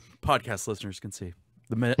later so podcast listeners can see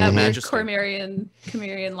the majesty.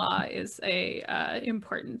 Cormyrean law is a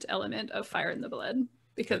important element of Fire in the Blood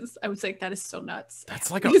because I was like, that is so nuts. That's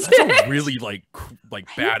like that's a really like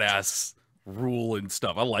badass rule and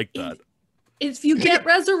stuff. I like that. If you get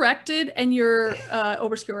resurrected and you're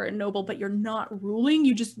Obscure and noble, but you're not ruling,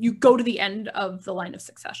 you go to the end of the line of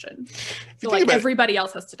succession. So like everybody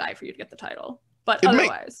else has to die for you to get the title, but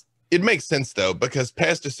otherwise. It makes sense though, because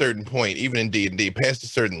past a certain point, even in D&D, past a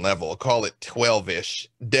certain level, call it 12-ish,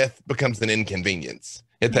 death becomes an inconvenience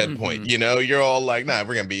at that point. You know, you're all like, nah,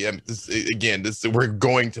 we're gonna be we're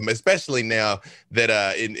going to, especially now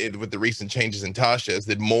that with the recent changes in Tasha's,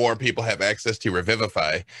 that more people have access to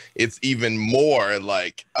Revivify. It's even more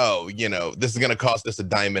like, oh, you know, this is gonna cost us a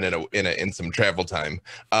diamond in some travel time.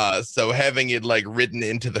 So having it like written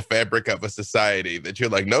into the fabric of a society that you're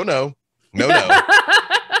like, no.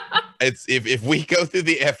 It's if we go through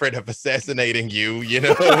the effort of assassinating you, you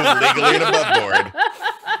know, legally and above board,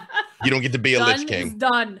 you don't get to be a Lich King. Is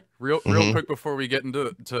done. Real quick before we get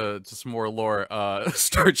into some more lore,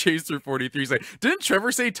 Star Chaser 43 say, didn't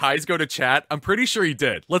Treavor say ties go to chat? I'm pretty sure he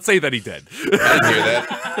did. Let's say that he did. I didn't hear that.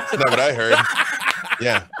 That's not what I heard.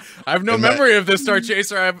 Yeah, I have no memory of this, Star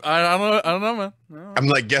Chaser. I don't know, man. No. I'm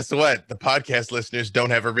like, guess what? The podcast listeners don't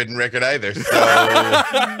have a written record either.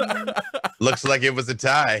 So looks like it was a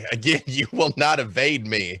tie. Again, you will not evade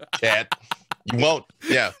me, chat. You won't.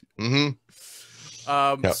 Yeah.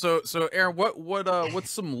 So Aaron, what's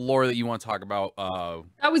some lore that you want to talk about?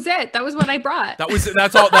 That was it. That was what I brought.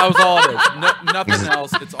 That's all. That was all it is. Nothing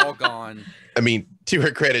else. It's all gone. I mean, to her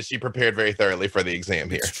credit, she prepared very thoroughly for the exam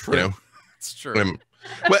here. It's true. You know? It's true.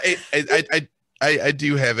 Well, I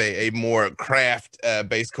do have a more craft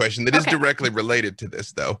based question that is directly related to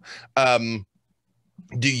this, though.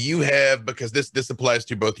 Do you have, because this applies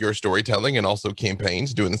to both your storytelling and also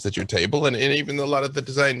campaigns, doing this at your table, and even a lot of the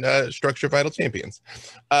design structure of Idle Champions.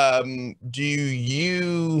 Do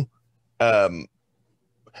you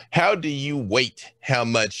how do you weight how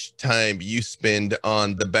much time you spend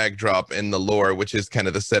on the backdrop and the lore, which is kind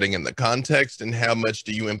of the setting and the context, and how much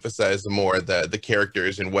do you emphasize more the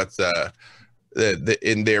characters and what's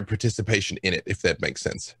in their participation in it, if that makes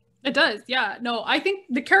sense? It does, yeah. No, I think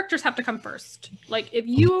the characters have to come first. Like if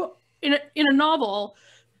you in a novel,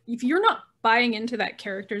 if you're not buying into that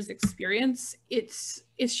character's experience, it's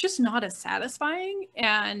just not as satisfying.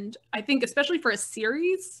 And I think especially for a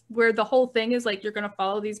series where the whole thing is like you're going to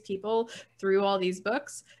follow these people through all these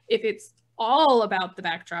books, if it's all about the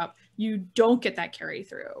backdrop, you don't get that carry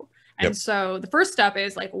through. And so the first step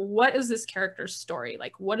is like, what is this character's story?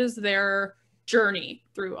 Like, what is their journey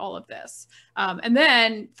through all of this? And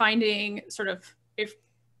then finding sort of if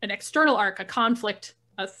an external arc, a conflict,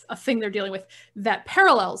 a thing they're dealing with that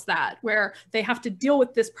parallels that, where they have to deal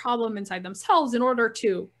with this problem inside themselves in order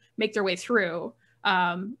to make their way through.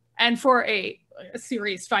 And for a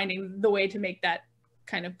series finding the way to make that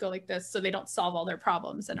kind of go like this, so they don't solve all their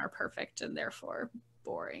problems and are perfect and therefore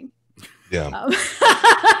boring. Yeah.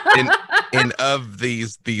 And of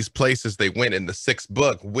these places they went in the 6th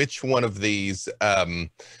book, which one of these,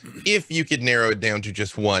 if you could narrow it down to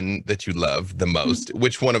just one that you love the most,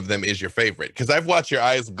 which one of them is your favorite? Because I've watched your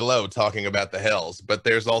eyes glow talking about the Hells, but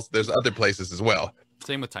there's other places as well.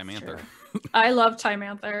 Same with Time Anther. Sure. I love Time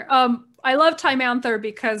Anther. I love Time Anther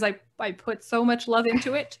because I put so much love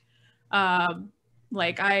into it. I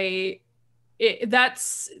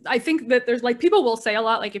think that there's like, people will say a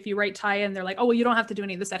lot, like if you write tie-in, they're like, oh, well, you don't have to do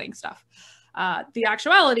any of the setting stuff. The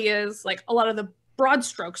actuality is like a lot of the broad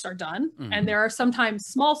strokes are done, and there are sometimes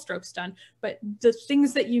small strokes done, but the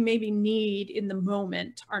things that you maybe need in the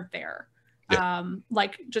moment aren't there. Yeah.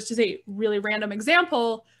 Like just as a really random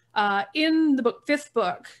example, in the 5th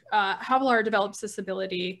book, Havilar develops this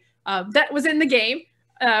ability that was in the game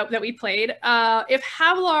that we played. If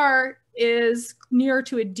Havilar is near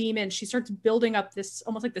to a demon, she starts building up this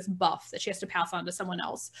almost like this buff that she has to pass on to someone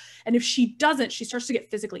else. And if she doesn't, she starts to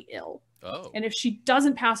get physically ill. Oh. And if she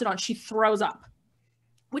doesn't pass it on, she throws up,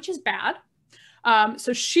 which is bad.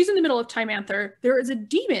 So she's in the middle of Time Anther. There is a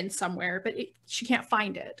demon somewhere, but she can't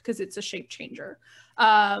find it because it's a shape changer.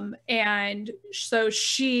 And so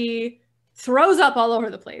she throws up all over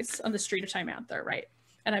the place on the street of Time Anther, right?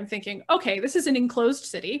 And I'm thinking, okay, this is an enclosed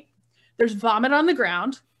city. There's vomit on the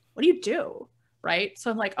ground. What do you do? Right?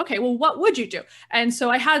 So I'm like, okay, well, what would you do? And so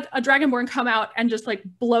I had a Dragonborn come out and just like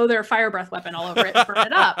blow their fire breath weapon all over it and burn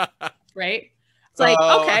it up. Right? It's like,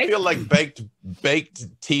 okay. I feel like baked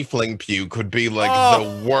tiefling puke would be like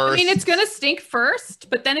the worst. I mean, it's gonna stink first,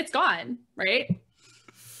 but then it's gone, right?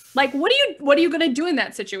 Like, what are you gonna do in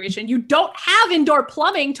that situation? You don't have indoor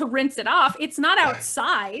plumbing to rinse it off. It's not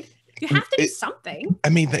outside. You have to do something. I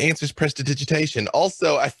mean, the answer is prestidigitation.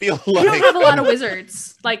 Also, I feel like we don't have a lot of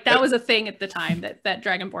wizards. Like that was a thing at the time that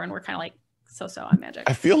Dragonborn were kind of like so on magic.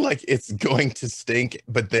 I feel like it's going to stink,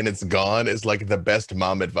 but then it's gone is like the best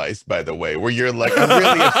mom advice, by the way, where you're like, I'm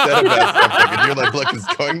really upset about something, and you're like, look,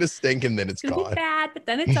 it's going to stink, and then it's gone. Be bad, but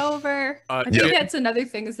then it's over. I think that's another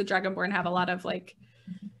thing is the Dragonborn have a lot of like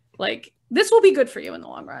this will be good for you in the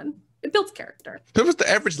long run. It builds character. What was the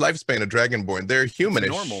average lifespan of Dragonborn? They're humanish.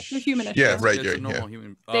 Normal. They're humanish. Yeah, right. It's a normal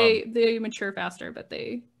human. They mature faster, but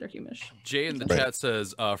they're humanish. Jay in the chat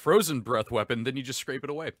says, "Frozen breath weapon." Then you just scrape it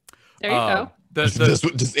away. There you go.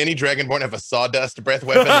 Does any Dragonborn have a sawdust breath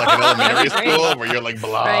weapon like in elementary school, where you're like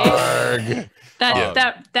blarg?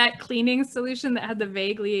 Right. That cleaning solution that had the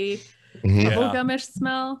vaguely bubblegumish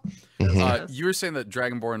smell. You were saying that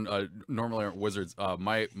Dragonborn normally aren't wizards.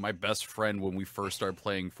 My best friend, when we first started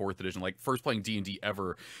playing 4th edition, like first playing D&D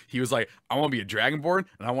ever, he was like, I want to be a Dragonborn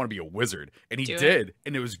and I want to be a wizard. And he did.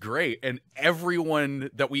 And it was great. And everyone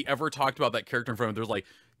that we ever talked about that character in front of, they're like,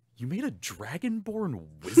 you made a Dragonborn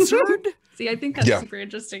wizard? See, I think that's super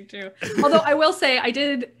interesting too. Although I will say I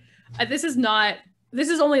did, this is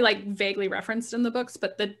only like vaguely referenced in the books,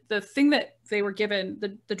 but the thing that they were given,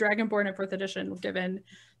 the Dragonborn in 4th edition were given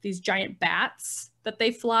these giant bats that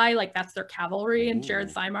they fly, like that's their cavalry in Jared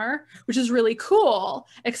Thymar, which is really cool.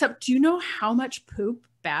 Except, do you know how much poop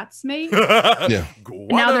bats make? Yeah.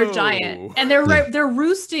 Now they're giant, and they're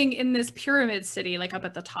roosting in this pyramid city, like up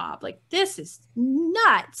at the top. Like this is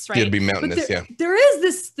nuts, right? It'd be mountainous, There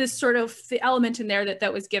is this sort of the element in there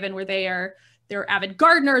that was given where they're avid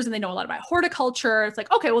gardeners and they know a lot about horticulture. It's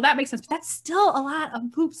like, okay, well that makes sense, but that's still a lot of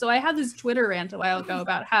poop. So I had this Twitter rant a while ago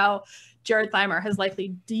about how Jared Thymar has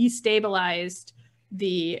likely destabilized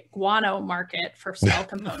the guano market for spell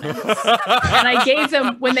components. And I gave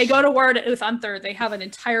them, when they go to war at Uthunther, they have an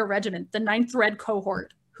entire regiment, the 9th Red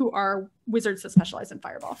Cohort, who are wizards that specialize in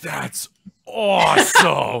fireball. That's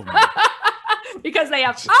awesome. Because they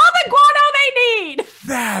have all the guano they need.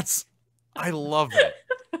 I love it.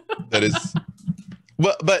 That is,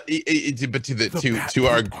 well, but to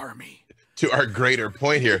our army. To our greater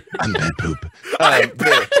point here, I'm bad poop.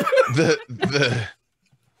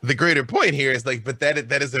 The greater point here is like, but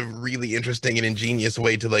that is a really interesting and ingenious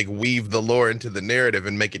way to like weave the lore into the narrative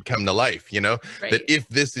and make it come to life. You know, that if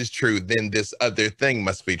this is true, then this other thing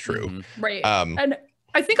must be true. Right. And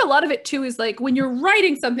I think a lot of it too is like when you're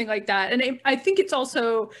writing something like that, and I think it's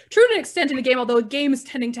also true to an extent in a game, although a game is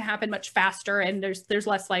tending to happen much faster and there's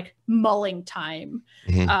less like mulling time.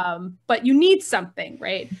 But you need something,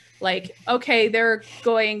 right? Like, okay, they're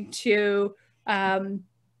going to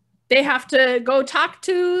they have to go talk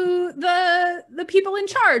to the people in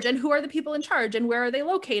charge, and who are the people in charge, and where are they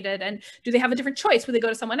located, and do they have a different choice? Would they go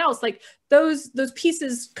to someone else? Like those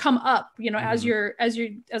pieces come up, you know, as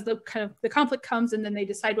the kind of the conflict comes, and then they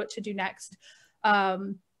decide what to do next.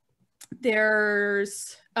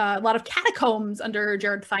 There's a lot of catacombs under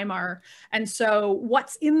Jared Thymar, and so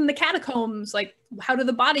what's in the catacombs? Like, how do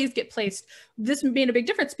the bodies get placed? This made a big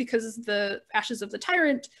difference because the ashes of the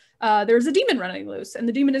tyrant, there's a demon running loose, and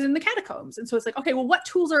the demon is in the catacombs. And so it's like, okay, well, what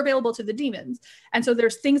tools are available to the demons? And so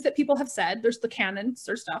there's things that people have said, there's the canons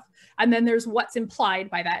or stuff, and then there's what's implied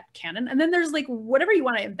by that canon, and then there's like whatever you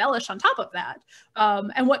want to embellish on top of that,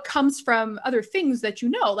 and what comes from other things that you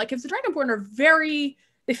know. Like if the Dragonborn are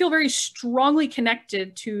they feel very strongly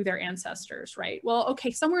connected to their ancestors, right? Well,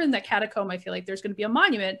 okay, somewhere in that catacomb, I feel like there's going to be a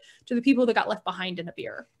monument to the people that got left behind in a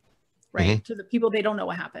beer, right? To the people they don't know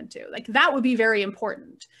what happened to. Like that would be very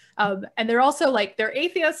important. And they're also like, they're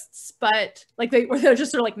atheists, but like they're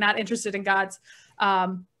just sort of like not interested in gods.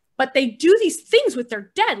 But they do these things with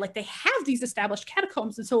their dead. Like they have these established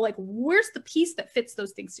catacombs. And so like, where's the piece that fits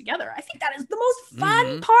those things together? I think that is the most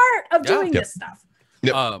fun part of doing this stuff.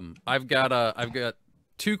 I've got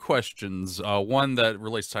two questions, one that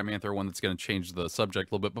relates to Time Anther, one that's going to change the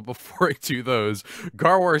subject a little bit. But before I do those,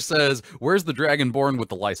 Garwar says, where's the Dragonborn with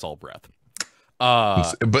the Lysol breath?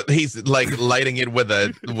 But he's like lighting it with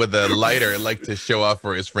a lighter, like to show off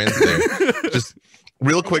for his friends there. Just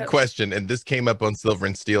real quick question, and this came up on Silver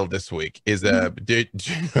and Steel this week, is did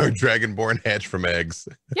our Dragonborn hatch from eggs?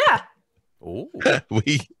 Yeah. Oh.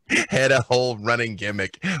 We had a whole running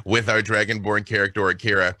gimmick with our Dragonborn character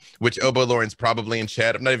Akira, which Obo Lauren's probably in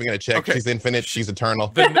chat. I'm not even going to check. Okay. She's infinite. She's eternal.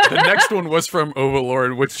 The next one was from Obo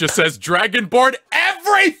Lauren, which just says Dragonborn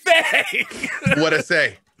everything. What I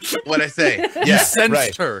say? Yeah, you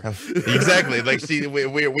sensed her. Exactly. Like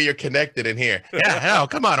we are connected in here. Yeah. Oh,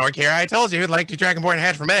 come on, Orkira. I told you like to Dragonborn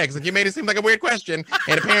hatch from eggs, and you made it seem like a weird question,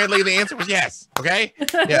 and apparently the answer was yes. Okay.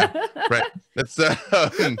 Yeah. Right. That's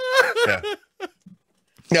yeah.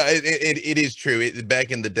 No, it is true. Back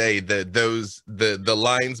in the day, the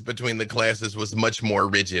lines between the classes was much more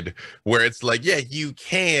rigid, where it's like, yeah, you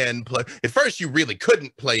can play. At first, you really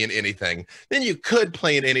couldn't play in anything. Then you could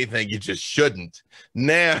play in anything, you just shouldn't.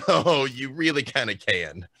 Now you really kind of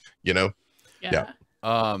can, you know? Yeah.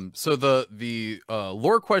 So the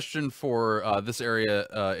lore question for this area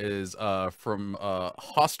is from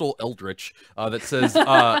Hostile Eldritch that says,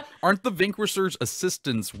 aren't the Vanquishers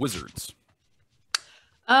assistants wizards?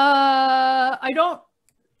 I don't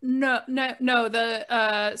know. No. There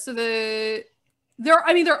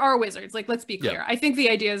are wizards. Like, let's be clear. Yeah. I think the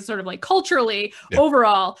idea is sort of like culturally,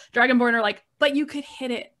 overall, Dragonborn are like, but you could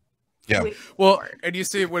hit it. Yeah. Well, and you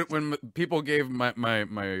see, when people gave my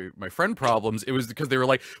friend problems, it was because they were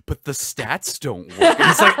like, but the stats don't work. And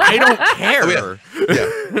it's like, I don't care. Oh,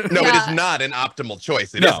 yeah. No, it is not an optimal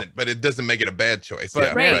choice. It isn't, but it doesn't make it a bad choice.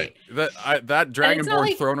 But, right. That Dragonborn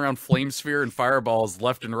like, throwing around flame sphere and fireballs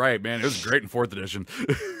left and right, man, it was great in 4th edition.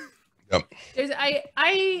 Yep.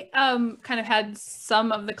 I kind of had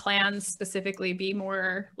some of the clans specifically be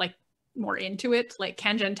more into it. Like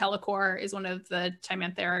Kanjan Telekor is one of the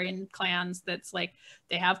Tymantharian clans that's like,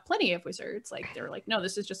 they have plenty of wizards. Like they're like, no,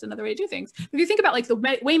 this is just another way to do things. If you think about like the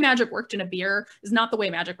way magic worked in a beer is not the way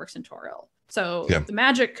magic works in Toril. So the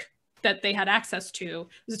magic that they had access to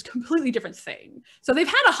is a completely different thing. So they've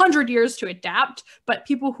had 100 years to adapt, but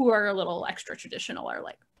people who are a little extra traditional are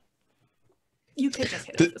like, you could just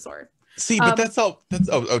hit it with the sword. See, but that's all.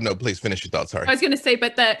 Oh no! Please finish your thoughts. Sorry. I was going to say,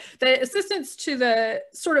 but the assistants to the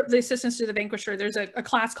Vanquisher, there's a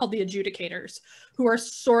class called the Adjudicators, who are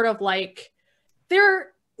sort of like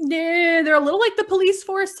they're a little like the police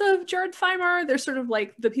force of Jared Thymar. They're sort of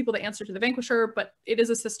like the people that answer to the Vanquisher, but it is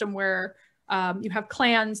a system where you have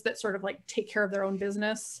clans that sort of like take care of their own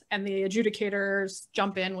business, and the Adjudicators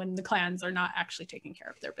jump in when the clans are not actually taking care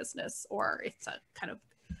of their business, or it's a kind of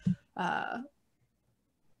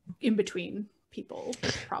in between people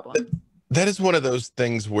problem. That is one of those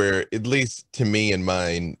things where, at least to me and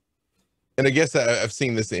mine, and I guess I've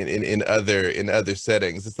seen this in other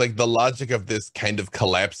settings, it's like the logic of this kind of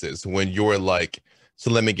collapses when you're like,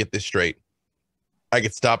 so let me get this straight. I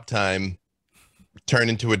could stop time, turn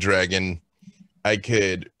into a dragon. I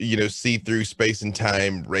could, see through space and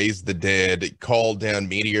time, raise the dead, call down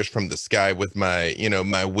meteors from the sky with my,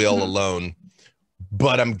 my will alone.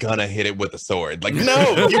 But I'm gonna hit it with a sword. Like, no,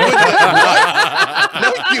 you wouldn't.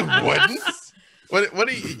 No, you wouldn't. What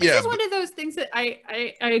do you? Yeah, this is one of those things that I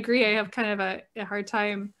agree. I have kind of a hard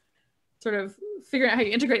time sort of figuring out how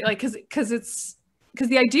you integrate, like, because it's because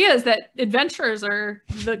the idea is that adventurers are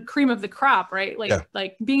the cream of the crop, right?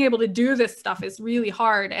 Like being able to do this stuff is really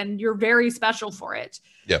hard, and you're very special for it.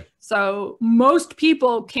 Yeah. So most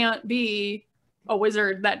people can't be a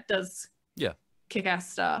wizard that does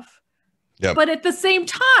kick-ass stuff. Yeah. But at the same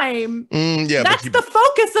time, that's the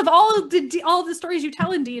focus of all the stories you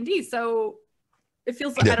tell in D&D. So it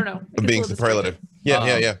feels like, I don't know. Being superlative.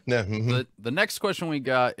 Yeah. Mm-hmm. The next question we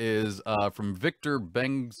got is from Victor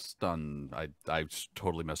Bengston. I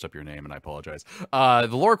totally messed up your name, and I apologize. The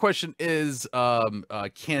lore question is,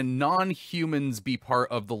 can non-humans be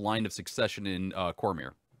part of the line of succession in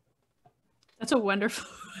Cormyr? That's a wonderful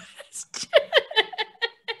question.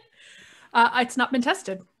 It's not been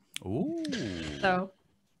tested. Ooh. So,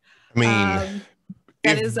 I mean,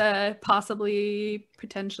 that is possibly,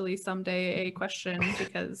 potentially someday a question,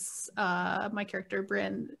 because my character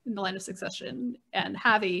Bryn in the line of succession and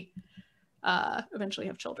Havi eventually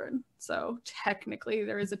have children. So technically,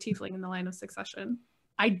 there is a tiefling in the line of succession.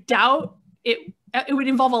 I doubt it. It would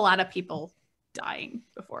involve a lot of people dying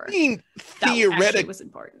before. I mean, theoretically was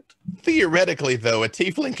important. Theoretically, though, a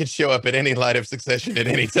tiefling could show up at any line of succession at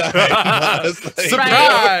any time.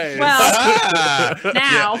 Surprise! Well,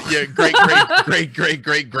 now,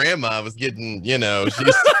 great grandma was getting, she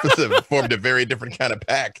formed a very different kind of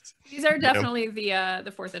pact. These are definitely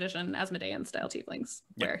the 4th edition Asmodean style tieflings,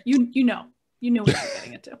 where you know what you're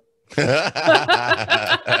getting into.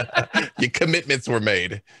 Your commitments were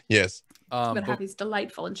made. Yes. But Happy's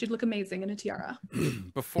delightful, and she'd look amazing in a tiara.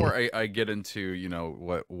 Before I get into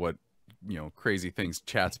what crazy things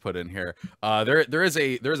chat's put in here, there is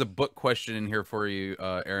a book question in here for you,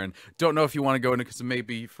 Erin. Don't know if you want to go into, because it may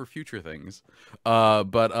be for future things.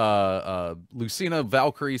 But Lucina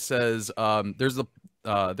Valkyrie says there's a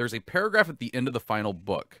paragraph at the end of the final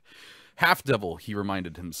book. Half-devil, he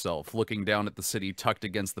reminded himself, looking down at the city tucked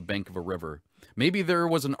against the bank of a river. Maybe there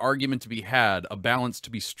was an argument to be had, a balance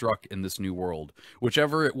to be struck in this new world.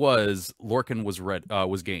 Whichever it was, Lorcan was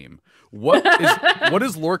game. What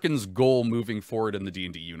is Lorcan's goal moving forward in the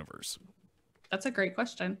D&D universe? That's a great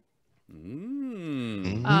question.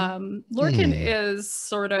 Mm. Lorcan is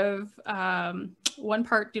sort of one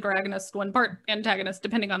part deuteragonist, one part antagonist,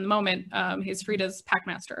 depending on the moment. He's Farida's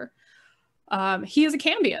packmaster. He is a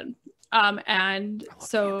Cambion. And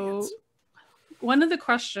so one of the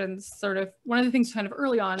questions, one of the things kind of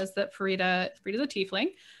early on, is that Farida's a tiefling.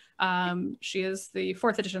 She is the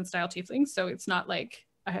 4th edition style tiefling. So it's not like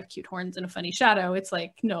I have cute horns and a funny shadow. It's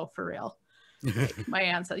like, no, for real. Like, my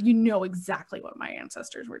ancestors, exactly what my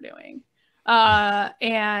ancestors were doing.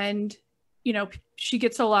 And, she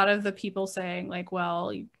gets a lot of the people saying like,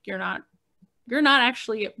 well, you're not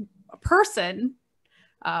actually a person.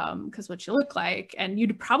 Because what you look like, and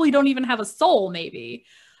you probably don't even have a soul, maybe,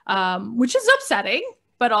 which is upsetting,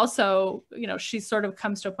 but also, she sort of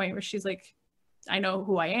comes to a point where she's like, I know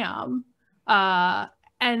who I am.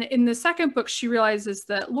 And in the second book, she realizes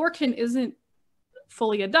that Lorcan isn't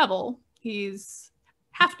fully a devil. He's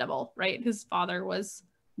half devil, right? His father was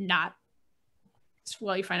not.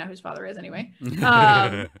 Well, you find out who his father is anyway.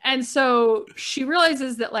 And so she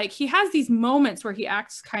realizes that like he has these moments where he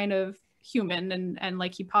acts kind of human and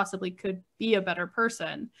like he possibly could be a better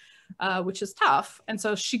person, which is tough. And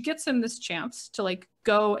so she gets him this chance to like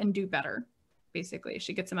go and do better. Basically,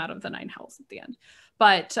 she gets him out of the 9 hells at the end.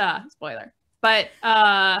 But spoiler. But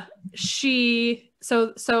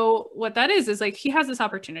so what that is like he has this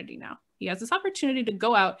opportunity now. He has this opportunity to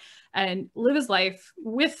go out and live his life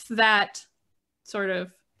with that sort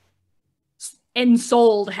of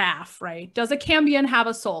ensouled half, right? Does a Cambion have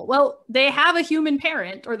a soul? Well, they have a human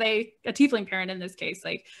parent, or a tiefling parent in this case.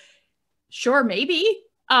 Like, sure, maybe.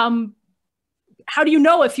 How do you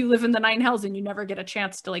know if you live in the 9 hells and you never get a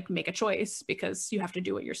chance to like make a choice because you have to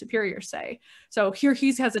do what your superiors say? So here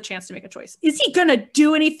he has a chance to make a choice. Is he gonna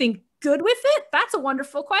do anything good with it? That's a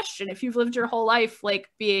wonderful question. If you've lived your whole life like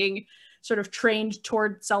being sort of trained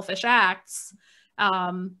toward selfish acts,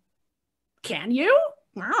 can you?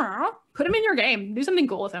 Put him in your game. Do something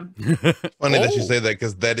cool with him. Funny that you say that,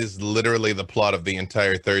 because that is literally the plot of the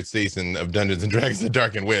entire 3rd season of Dungeons and Dragons: The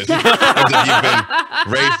Dark and Witch. If you've been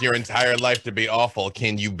raised your entire life to be awful,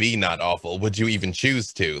 can you be not awful? Would you even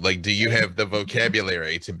choose to? Like, do you have the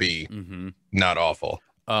vocabulary to be not awful?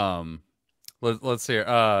 Let's see here.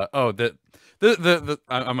 I'm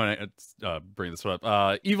gonna bring this one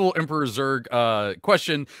up. Evil Emperor Zerg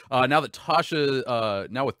question. Now with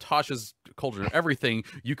Tasha's cauldron of everything,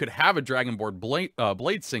 you could have a Dragonborn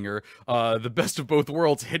blade singer, the best of both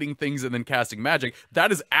worlds, hitting things and then casting magic.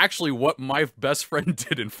 That is actually what my best friend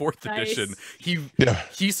did in 4th edition.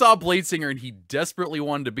 He saw blade singer and he desperately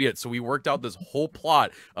wanted to be it, so we worked out this whole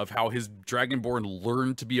plot of how his Dragonborn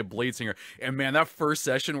learned to be a blade singer. And man, that first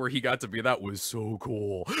session where he got to be that was so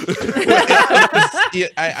cool.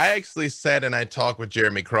 I actually sat and I talked with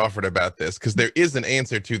Jeremy Crawford about this, because there is an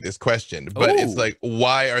answer to this question, but it's like,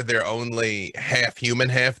 why are there only half human,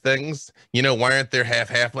 half things? You know, why aren't there half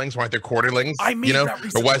halflings? Why aren't there quarterlings? I made that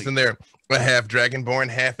recently. Or why isn't there a half Dragonborn,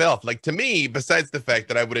 half elf? Like, to me, besides the fact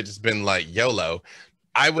that I would have just been like YOLO,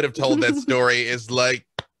 I would have told that story is like,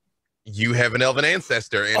 you have an elven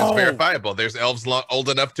ancestor and it's verifiable. There's elves old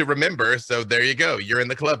enough to remember, so there you go. You're in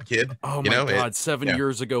the club, kid. Oh my god, 7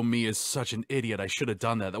 years ago me is such an idiot. I should have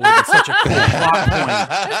done that. That would have been such a cool plot point.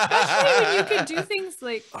 Especially when you could do things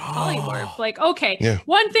like polymorph. Like, okay,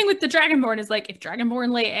 one thing with the Dragonborn is like, if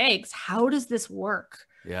Dragonborn lay eggs, how does this work?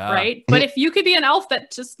 Yeah. Right? But if you could be an elf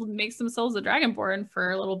that just makes themselves a Dragonborn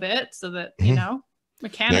for a little bit so that, you know,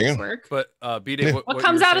 mechanics work. But B-Day, what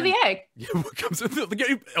comes out of the egg? Yeah, what comes out of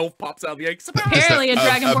the elf pops out of the egg. Apparently a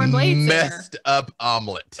Dragonborn blade singer. Messed up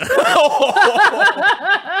omelet.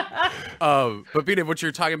 But B-Day, what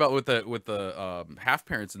you're talking about with the half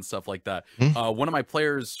parents and stuff like that. One of my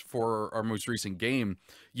players for our most recent game,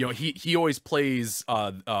 you know, he always plays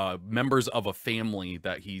members of a family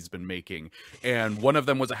that he's been making, and one of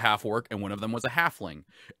them was a half orc and one of them was a halfling,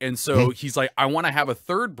 and so he's like, I want to have a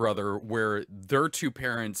third brother where their two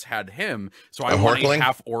parents had him, so I want a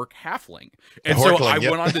half orc halfling, and so I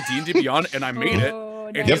went on to D&D Beyond and I made it.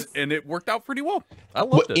 And it worked out pretty well. I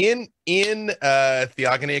loved it. In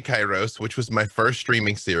Theogony of Kairos, which was my first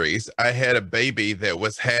streaming series, I had a baby that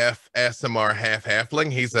was half Aasimar, half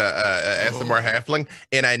halfling. He's a Aasimar halfling,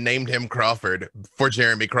 and I named him Crawford for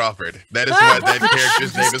Jeremy Crawford. That is why that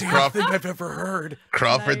character's name is Crawford. Thing I've ever heard.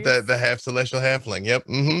 Crawford, the half celestial halfling. Yep.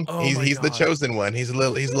 He's the chosen one. He's a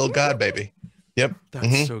little god baby. Yep,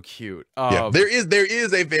 that's so cute. There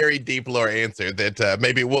is a very deep lore answer that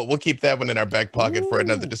maybe we'll keep that one in our back pocket for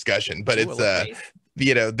another discussion. But it's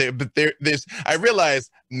you know, there's I realize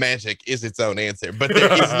magic is its own answer, but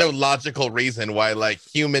there is no logical reason why like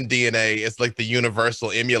human DNA is like the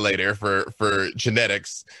universal emulator for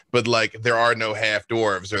genetics, but like there are no half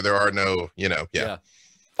dwarves or there are no, you know,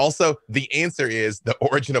 Also, the answer is the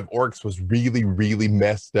origin of orcs was really, really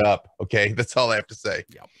messed up. Okay, that's all I have to say.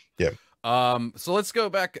 Yeah. So let's go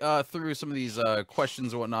back through some of these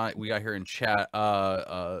questions and whatnot we got here in chat.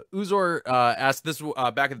 Uzor asked this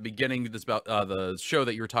back at the beginning, this about the show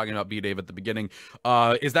that you were talking about, B-Dave, at the beginning.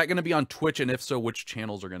 Is that going to be on Twitch, and if so, which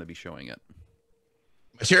channels are going to be showing it?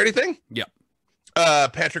 Charity thing? Yeah.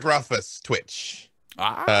 Patrick Rothfuss Twitch.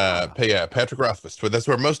 Patrick Rothfuss. That's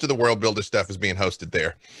where most of the World Builder stuff is being hosted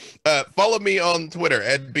there. Follow me on Twitter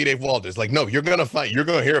at BDaveWalters. Like, no, you're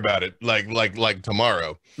gonna hear about it like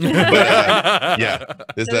tomorrow. But,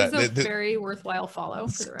 this is a very worthwhile follow.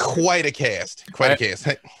 For the quite a cast.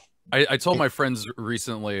 I told my friends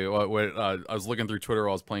recently when I was looking through Twitter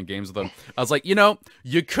while I was playing games with them. I was like, you know,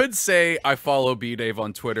 you could say I follow B-Dave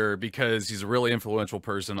on Twitter because he's a really influential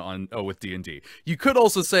person on with D&D. You could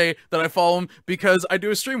also say that I follow him because I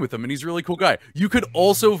do a stream with him and he's a really cool guy. You could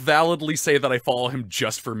also validly say that I follow him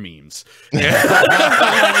just for memes. That's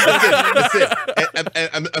it.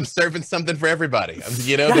 I'm serving something for everybody.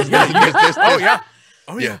 You know,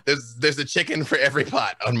 there's a chicken for every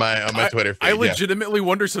pot on my Twitter feed. I legitimately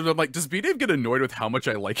wonder sometimes, I'm like, does B-Dave get annoyed with how much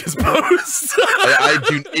I like his posts? I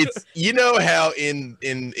do. It's, you know how in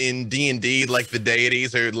D&D like the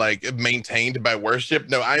deities are like maintained by worship.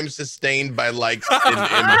 No, I'm sustained by likes and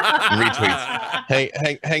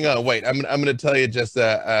retweets. Hang on, wait. I'm gonna tell you just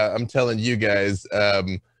I'm telling you guys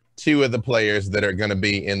two of the players that are gonna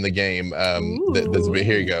be in the game.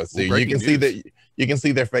 Here you go. So you can see that you can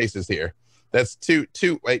see their faces here. That's two.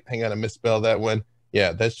 Wait, hang on. I misspelled that one.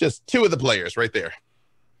 Yeah, that's just two of the players right there.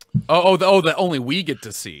 That only we get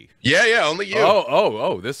to see. Yeah, only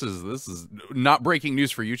you. This is not breaking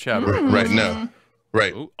news for you, Chad. Right, no.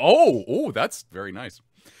 Right. Oh, that's very nice.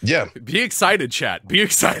 Yeah. Be excited, chat. Be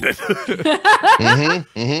excited.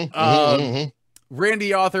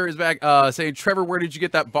 Randy Author is back saying, Trevor, where did you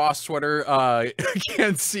get that boss sweater? I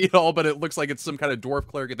can't see it all, but it looks like it's some kind of dwarf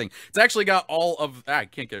cleric thing. It's actually got all of... I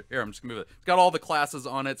can't get it. Here, I'm just going to move it. It's got all the classes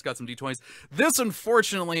on it. It's got some D20s. This,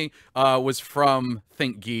 unfortunately, was from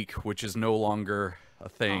Think Geek, which is no longer a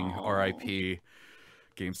thing. R.I.P.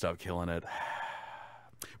 GameStop killing it.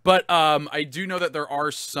 But I do know that there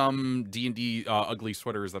are some D&D ugly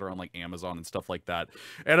sweaters that are on like Amazon and stuff like that.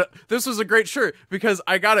 And this was a great shirt because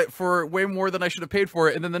I got it for way more than I should have paid for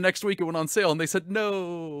it. And then the next week it went on sale and they said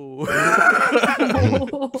no.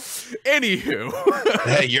 Anywho.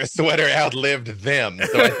 Hey, your sweater outlived them.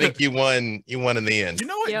 So I think you won in the end. You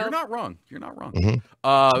know what? Yep. You're not wrong. You're not wrong.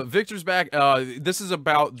 Mm-hmm. Victor's back. This is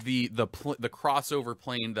about the crossover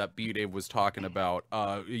plane that B-Dave was talking about.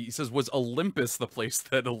 He says, was Olympus the place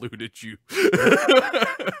that eluded you?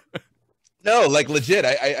 No, like legit.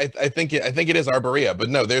 I think it is Arborea, but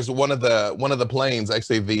no, there's one of the planes.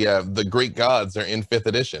 Actually, the Greek gods are in 5th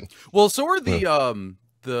edition. Well, so are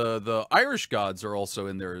the Irish gods are also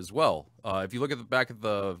in there as well. If you look at the back of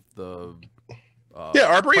the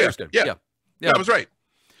Arborea. Yeah, I was right.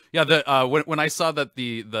 Yeah, when I saw that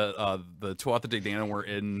the Tuatha De Danann were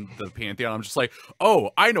in the Pantheon, I'm just like,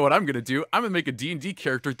 oh, I know what I'm gonna do. I'm gonna make a D&D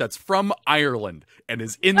character that's from Ireland and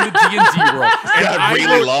is in the D&D world. And got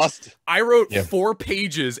really lost. I wrote 4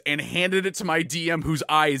 pages and handed it to my DM, whose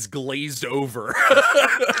eyes glazed over.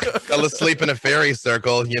 Fell asleep in a fairy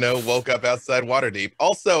circle, woke up outside Waterdeep.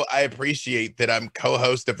 Also, I appreciate that I'm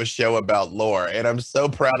co-host of a show about lore, and I'm so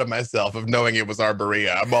proud of myself of knowing it was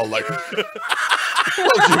Arborea. I'm all like,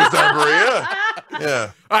 Arborea.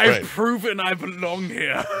 Yeah. I've proven I belong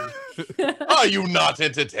here. Are you not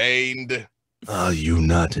entertained? Are you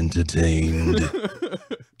not entertained?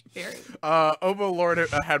 Obo Lord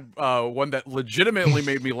had one that legitimately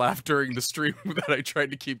made me laugh during the stream that I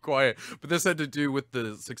tried to keep quiet, but this had to do with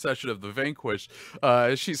the succession of the Vanquished.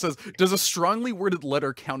 She says, does a strongly worded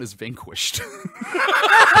letter count as vanquished?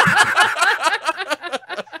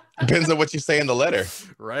 Depends on what you say in the letter.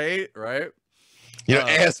 Right.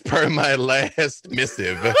 As per my last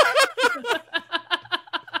missive.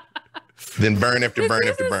 Then burn after burn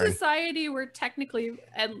after burn. This is a society where technically,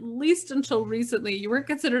 at least until recently, you weren't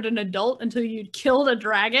considered an adult until you'd killed a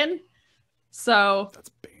dragon. So that's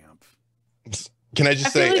BAMF. Can I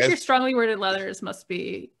just say, feel like your strongly worded letters must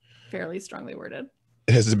be fairly strongly worded.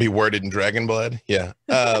 It has to be worded in dragon blood. Yeah.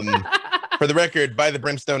 For the record, buy the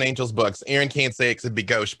Brimstone Angels books. Erin can't say it could be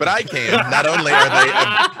gauche, but I can. Not only are they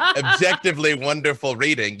objectively wonderful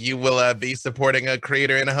reading, you will be supporting a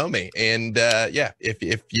creator and a homie. And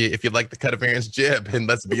if you like the cut of Erin's jib, and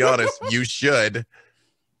let's be honest, you should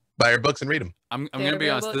buy her books and read them. I'm going to be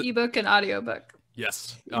honest. Ebook and audiobook.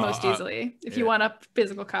 Yes. Most easily. If you want a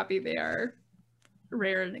physical copy, they are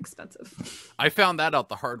rare and expensive. I found that out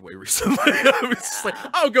the hard way recently. I was just like,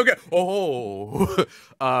 oh, go get.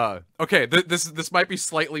 Okay. This might be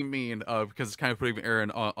slightly mean because it's kind of putting Erin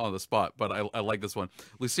on the spot, but I like this one.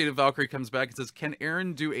 Lucina Valkyrie comes back and says, "Can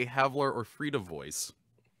Erin do a Havilar or Farideh voice?"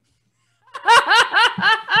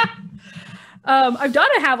 I've done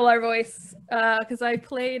a Havilar voice because I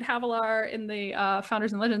played Havilar in the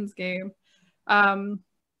Founders and Legends game.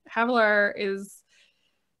 Havilar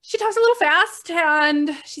she talks a little fast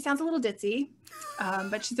and she sounds a little ditzy,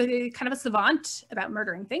 but she's kind of a savant about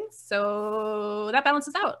murdering things, so that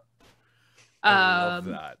balances out. I love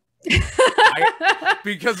that.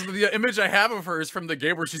 Because the image I have of her is from the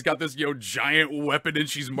game where she's got this giant weapon and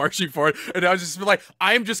she's marching forward, and I was just like,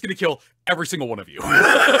 I'm just gonna kill every single one of you.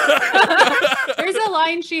 There's a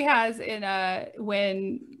line she has in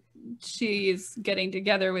when she's getting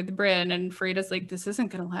together with Bryn and Farideh's like, this isn't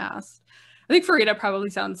gonna last. I think Farideh probably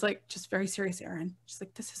sounds like just very serious Erin. She's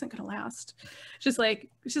like, this isn't gonna last. She's like,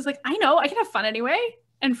 I know, I can have fun anyway.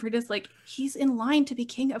 And Farideh's like, he's in line to be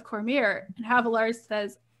king of Cormyr. And Havilar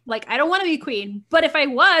says, like, I don't want to be queen, but if I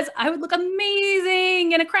was, I would look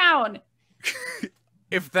amazing in a crown.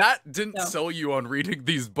 If that didn't sell you on reading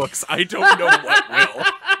these books, I don't know what will.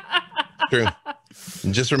 True.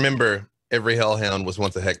 And just remember, every hellhound was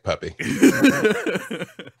once a heck puppy. There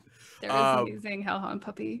is an amazing hellhound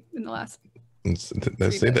puppy in the last.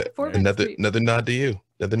 Let's say that. Another nod to you.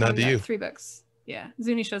 Another nod to you. 3 books. Yeah.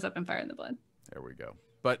 Zuni shows up in Fire in the Blood. There we go.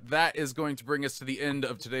 But that is going to bring us to the end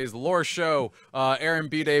of today's lore show. Erin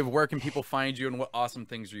B. Dave, where can people find you and what awesome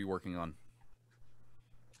things are you working on?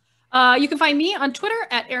 You can find me on Twitter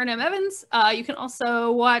at Erin M. Evans. You can also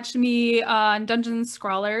watch me on Dungeon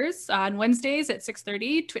Scrawlers on Wednesdays at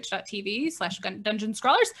 6:30, twitch.tv/Dungeon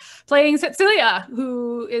Scrawlers, playing Cecilia,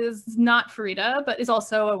 who is not Farideh, but is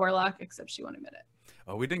also a warlock, except she won't admit it.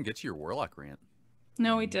 Oh, we didn't get to your warlock rant.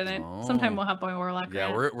 No, we didn't. Sometime we'll have my warlock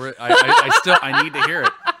rant. I need to hear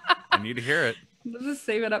it. I need to hear it. Let's just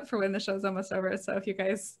save it up for when the show's almost over. So if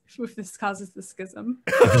this causes the schism,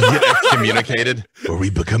 Get excommunicated, or we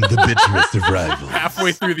become the bitterest of rivals.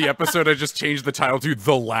 Halfway through the episode, I just changed the title to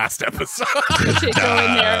The Last Episode. it should go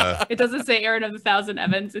in there. It doesn't say Erin of the Thousand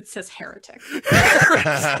Evans. It says heretic.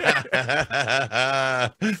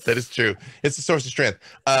 That is true. It's a source of strength.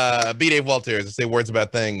 B. Dave Walters, I say words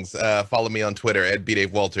about things. Follow me on Twitter at B.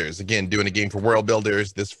 Dave Walters. Again, doing a game for World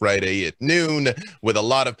Builders this Friday at noon with a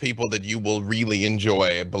lot of people that you will really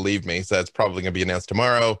enjoy, believe me. So that's probably going to be announced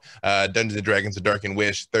tomorrow. Dungeons and Dragons: A Dark and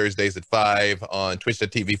Wish, Thursdays at 5 on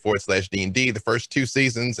twitch.tv/D&D. The first 2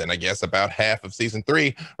 seasons, and I guess about half of season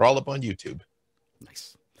 3, are all up on YouTube.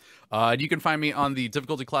 Nice. You can find me on the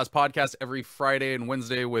Difficulty Class podcast every Friday and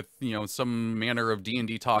Wednesday with, you know, some manner of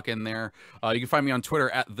D&D talk in there. You can find me on Twitter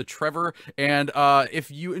at the Treavor. And if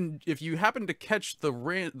you happen to catch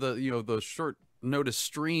the short notice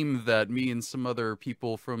stream that me and some other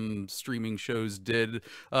people from streaming shows did,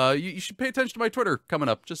 you should pay attention to my Twitter coming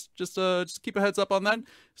up. Just keep a heads up on that,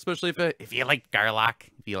 especially if you like Garlock,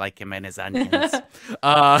 if you like him and his onions.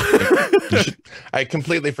 I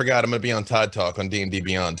completely forgot. I'm going to be on Todd Talk on D&D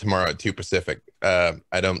Beyond tomorrow at 2 Pacific. I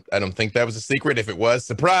don't think that was a secret. If it was,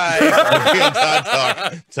 surprise! I'll be on Todd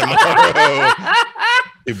Talk tomorrow.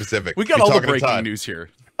 2 Pacific. We got all the breaking news here.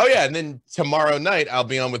 Oh yeah, and then tomorrow night I'll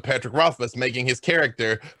be on with Patrick Rothfuss making his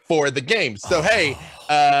character for the game. So hey,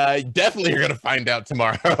 definitely you're gonna find out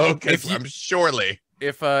tomorrow because I'm surely.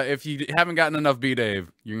 If you haven't gotten enough B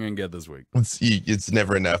Dave, you're gonna get this week. It's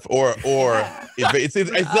never enough. Or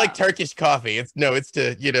it's like Turkish coffee. It's to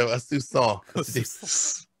a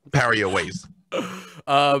sousson. Power your ways.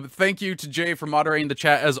 Thank you to Jay for moderating the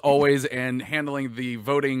chat as always and handling the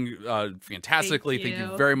voting fantastically. Thank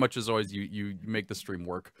you very much as always. You make the stream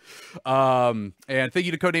work. And thank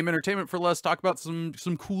you to Codename Entertainment for letting us talk about some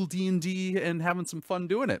cool D&D and having some fun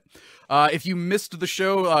doing it. If you missed the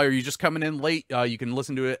show or you're just coming in late, you can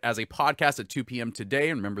listen to it as a podcast at 2 p.m. today.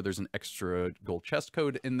 And remember, there's an extra gold chest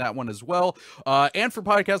code in that one as well. And for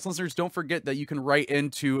podcast listeners, don't forget that you can write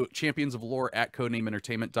into Champions of Lore at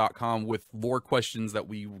codenameentertainment.com with lore questions that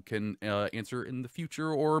we can answer in the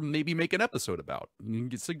future or maybe make an episode about. You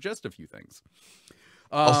can suggest a few things.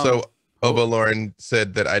 Also, Obo Lauren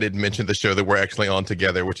said that I didn't mention the show that we're actually on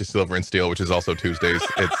together, which is Silver and Steel, which is also Tuesdays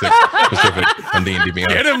at 6 Pacific on D&D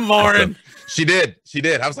Beyond. Get him, Lauren. She did.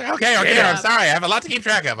 I was like, okay, I'm sorry. I have a lot to keep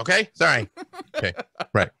track of. Okay, sorry. Okay,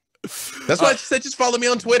 right. That's why I said just follow me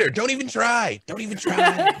on Twitter. Don't even try.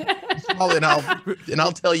 Just follow and I'll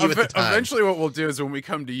tell you at the time. Eventually what we'll do is when we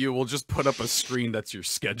come to you, we'll just put up a screen that's your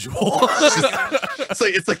schedule.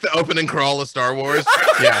 It's like the open and crawl of Star Wars.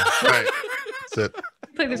 Yeah, right. That's it.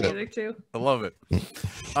 Play the music too. I love it.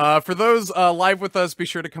 For those live with us, be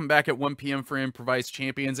sure to come back at 1 p.m. for Improvised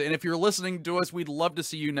Champions. And if you're listening to us, we'd love to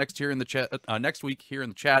see you next week here in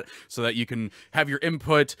the chat so that you can have your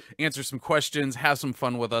input, answer some questions, have some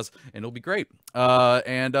fun with us, and it'll be great. But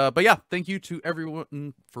yeah, thank you to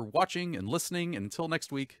everyone for watching and listening. And until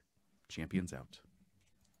next week, Champions out.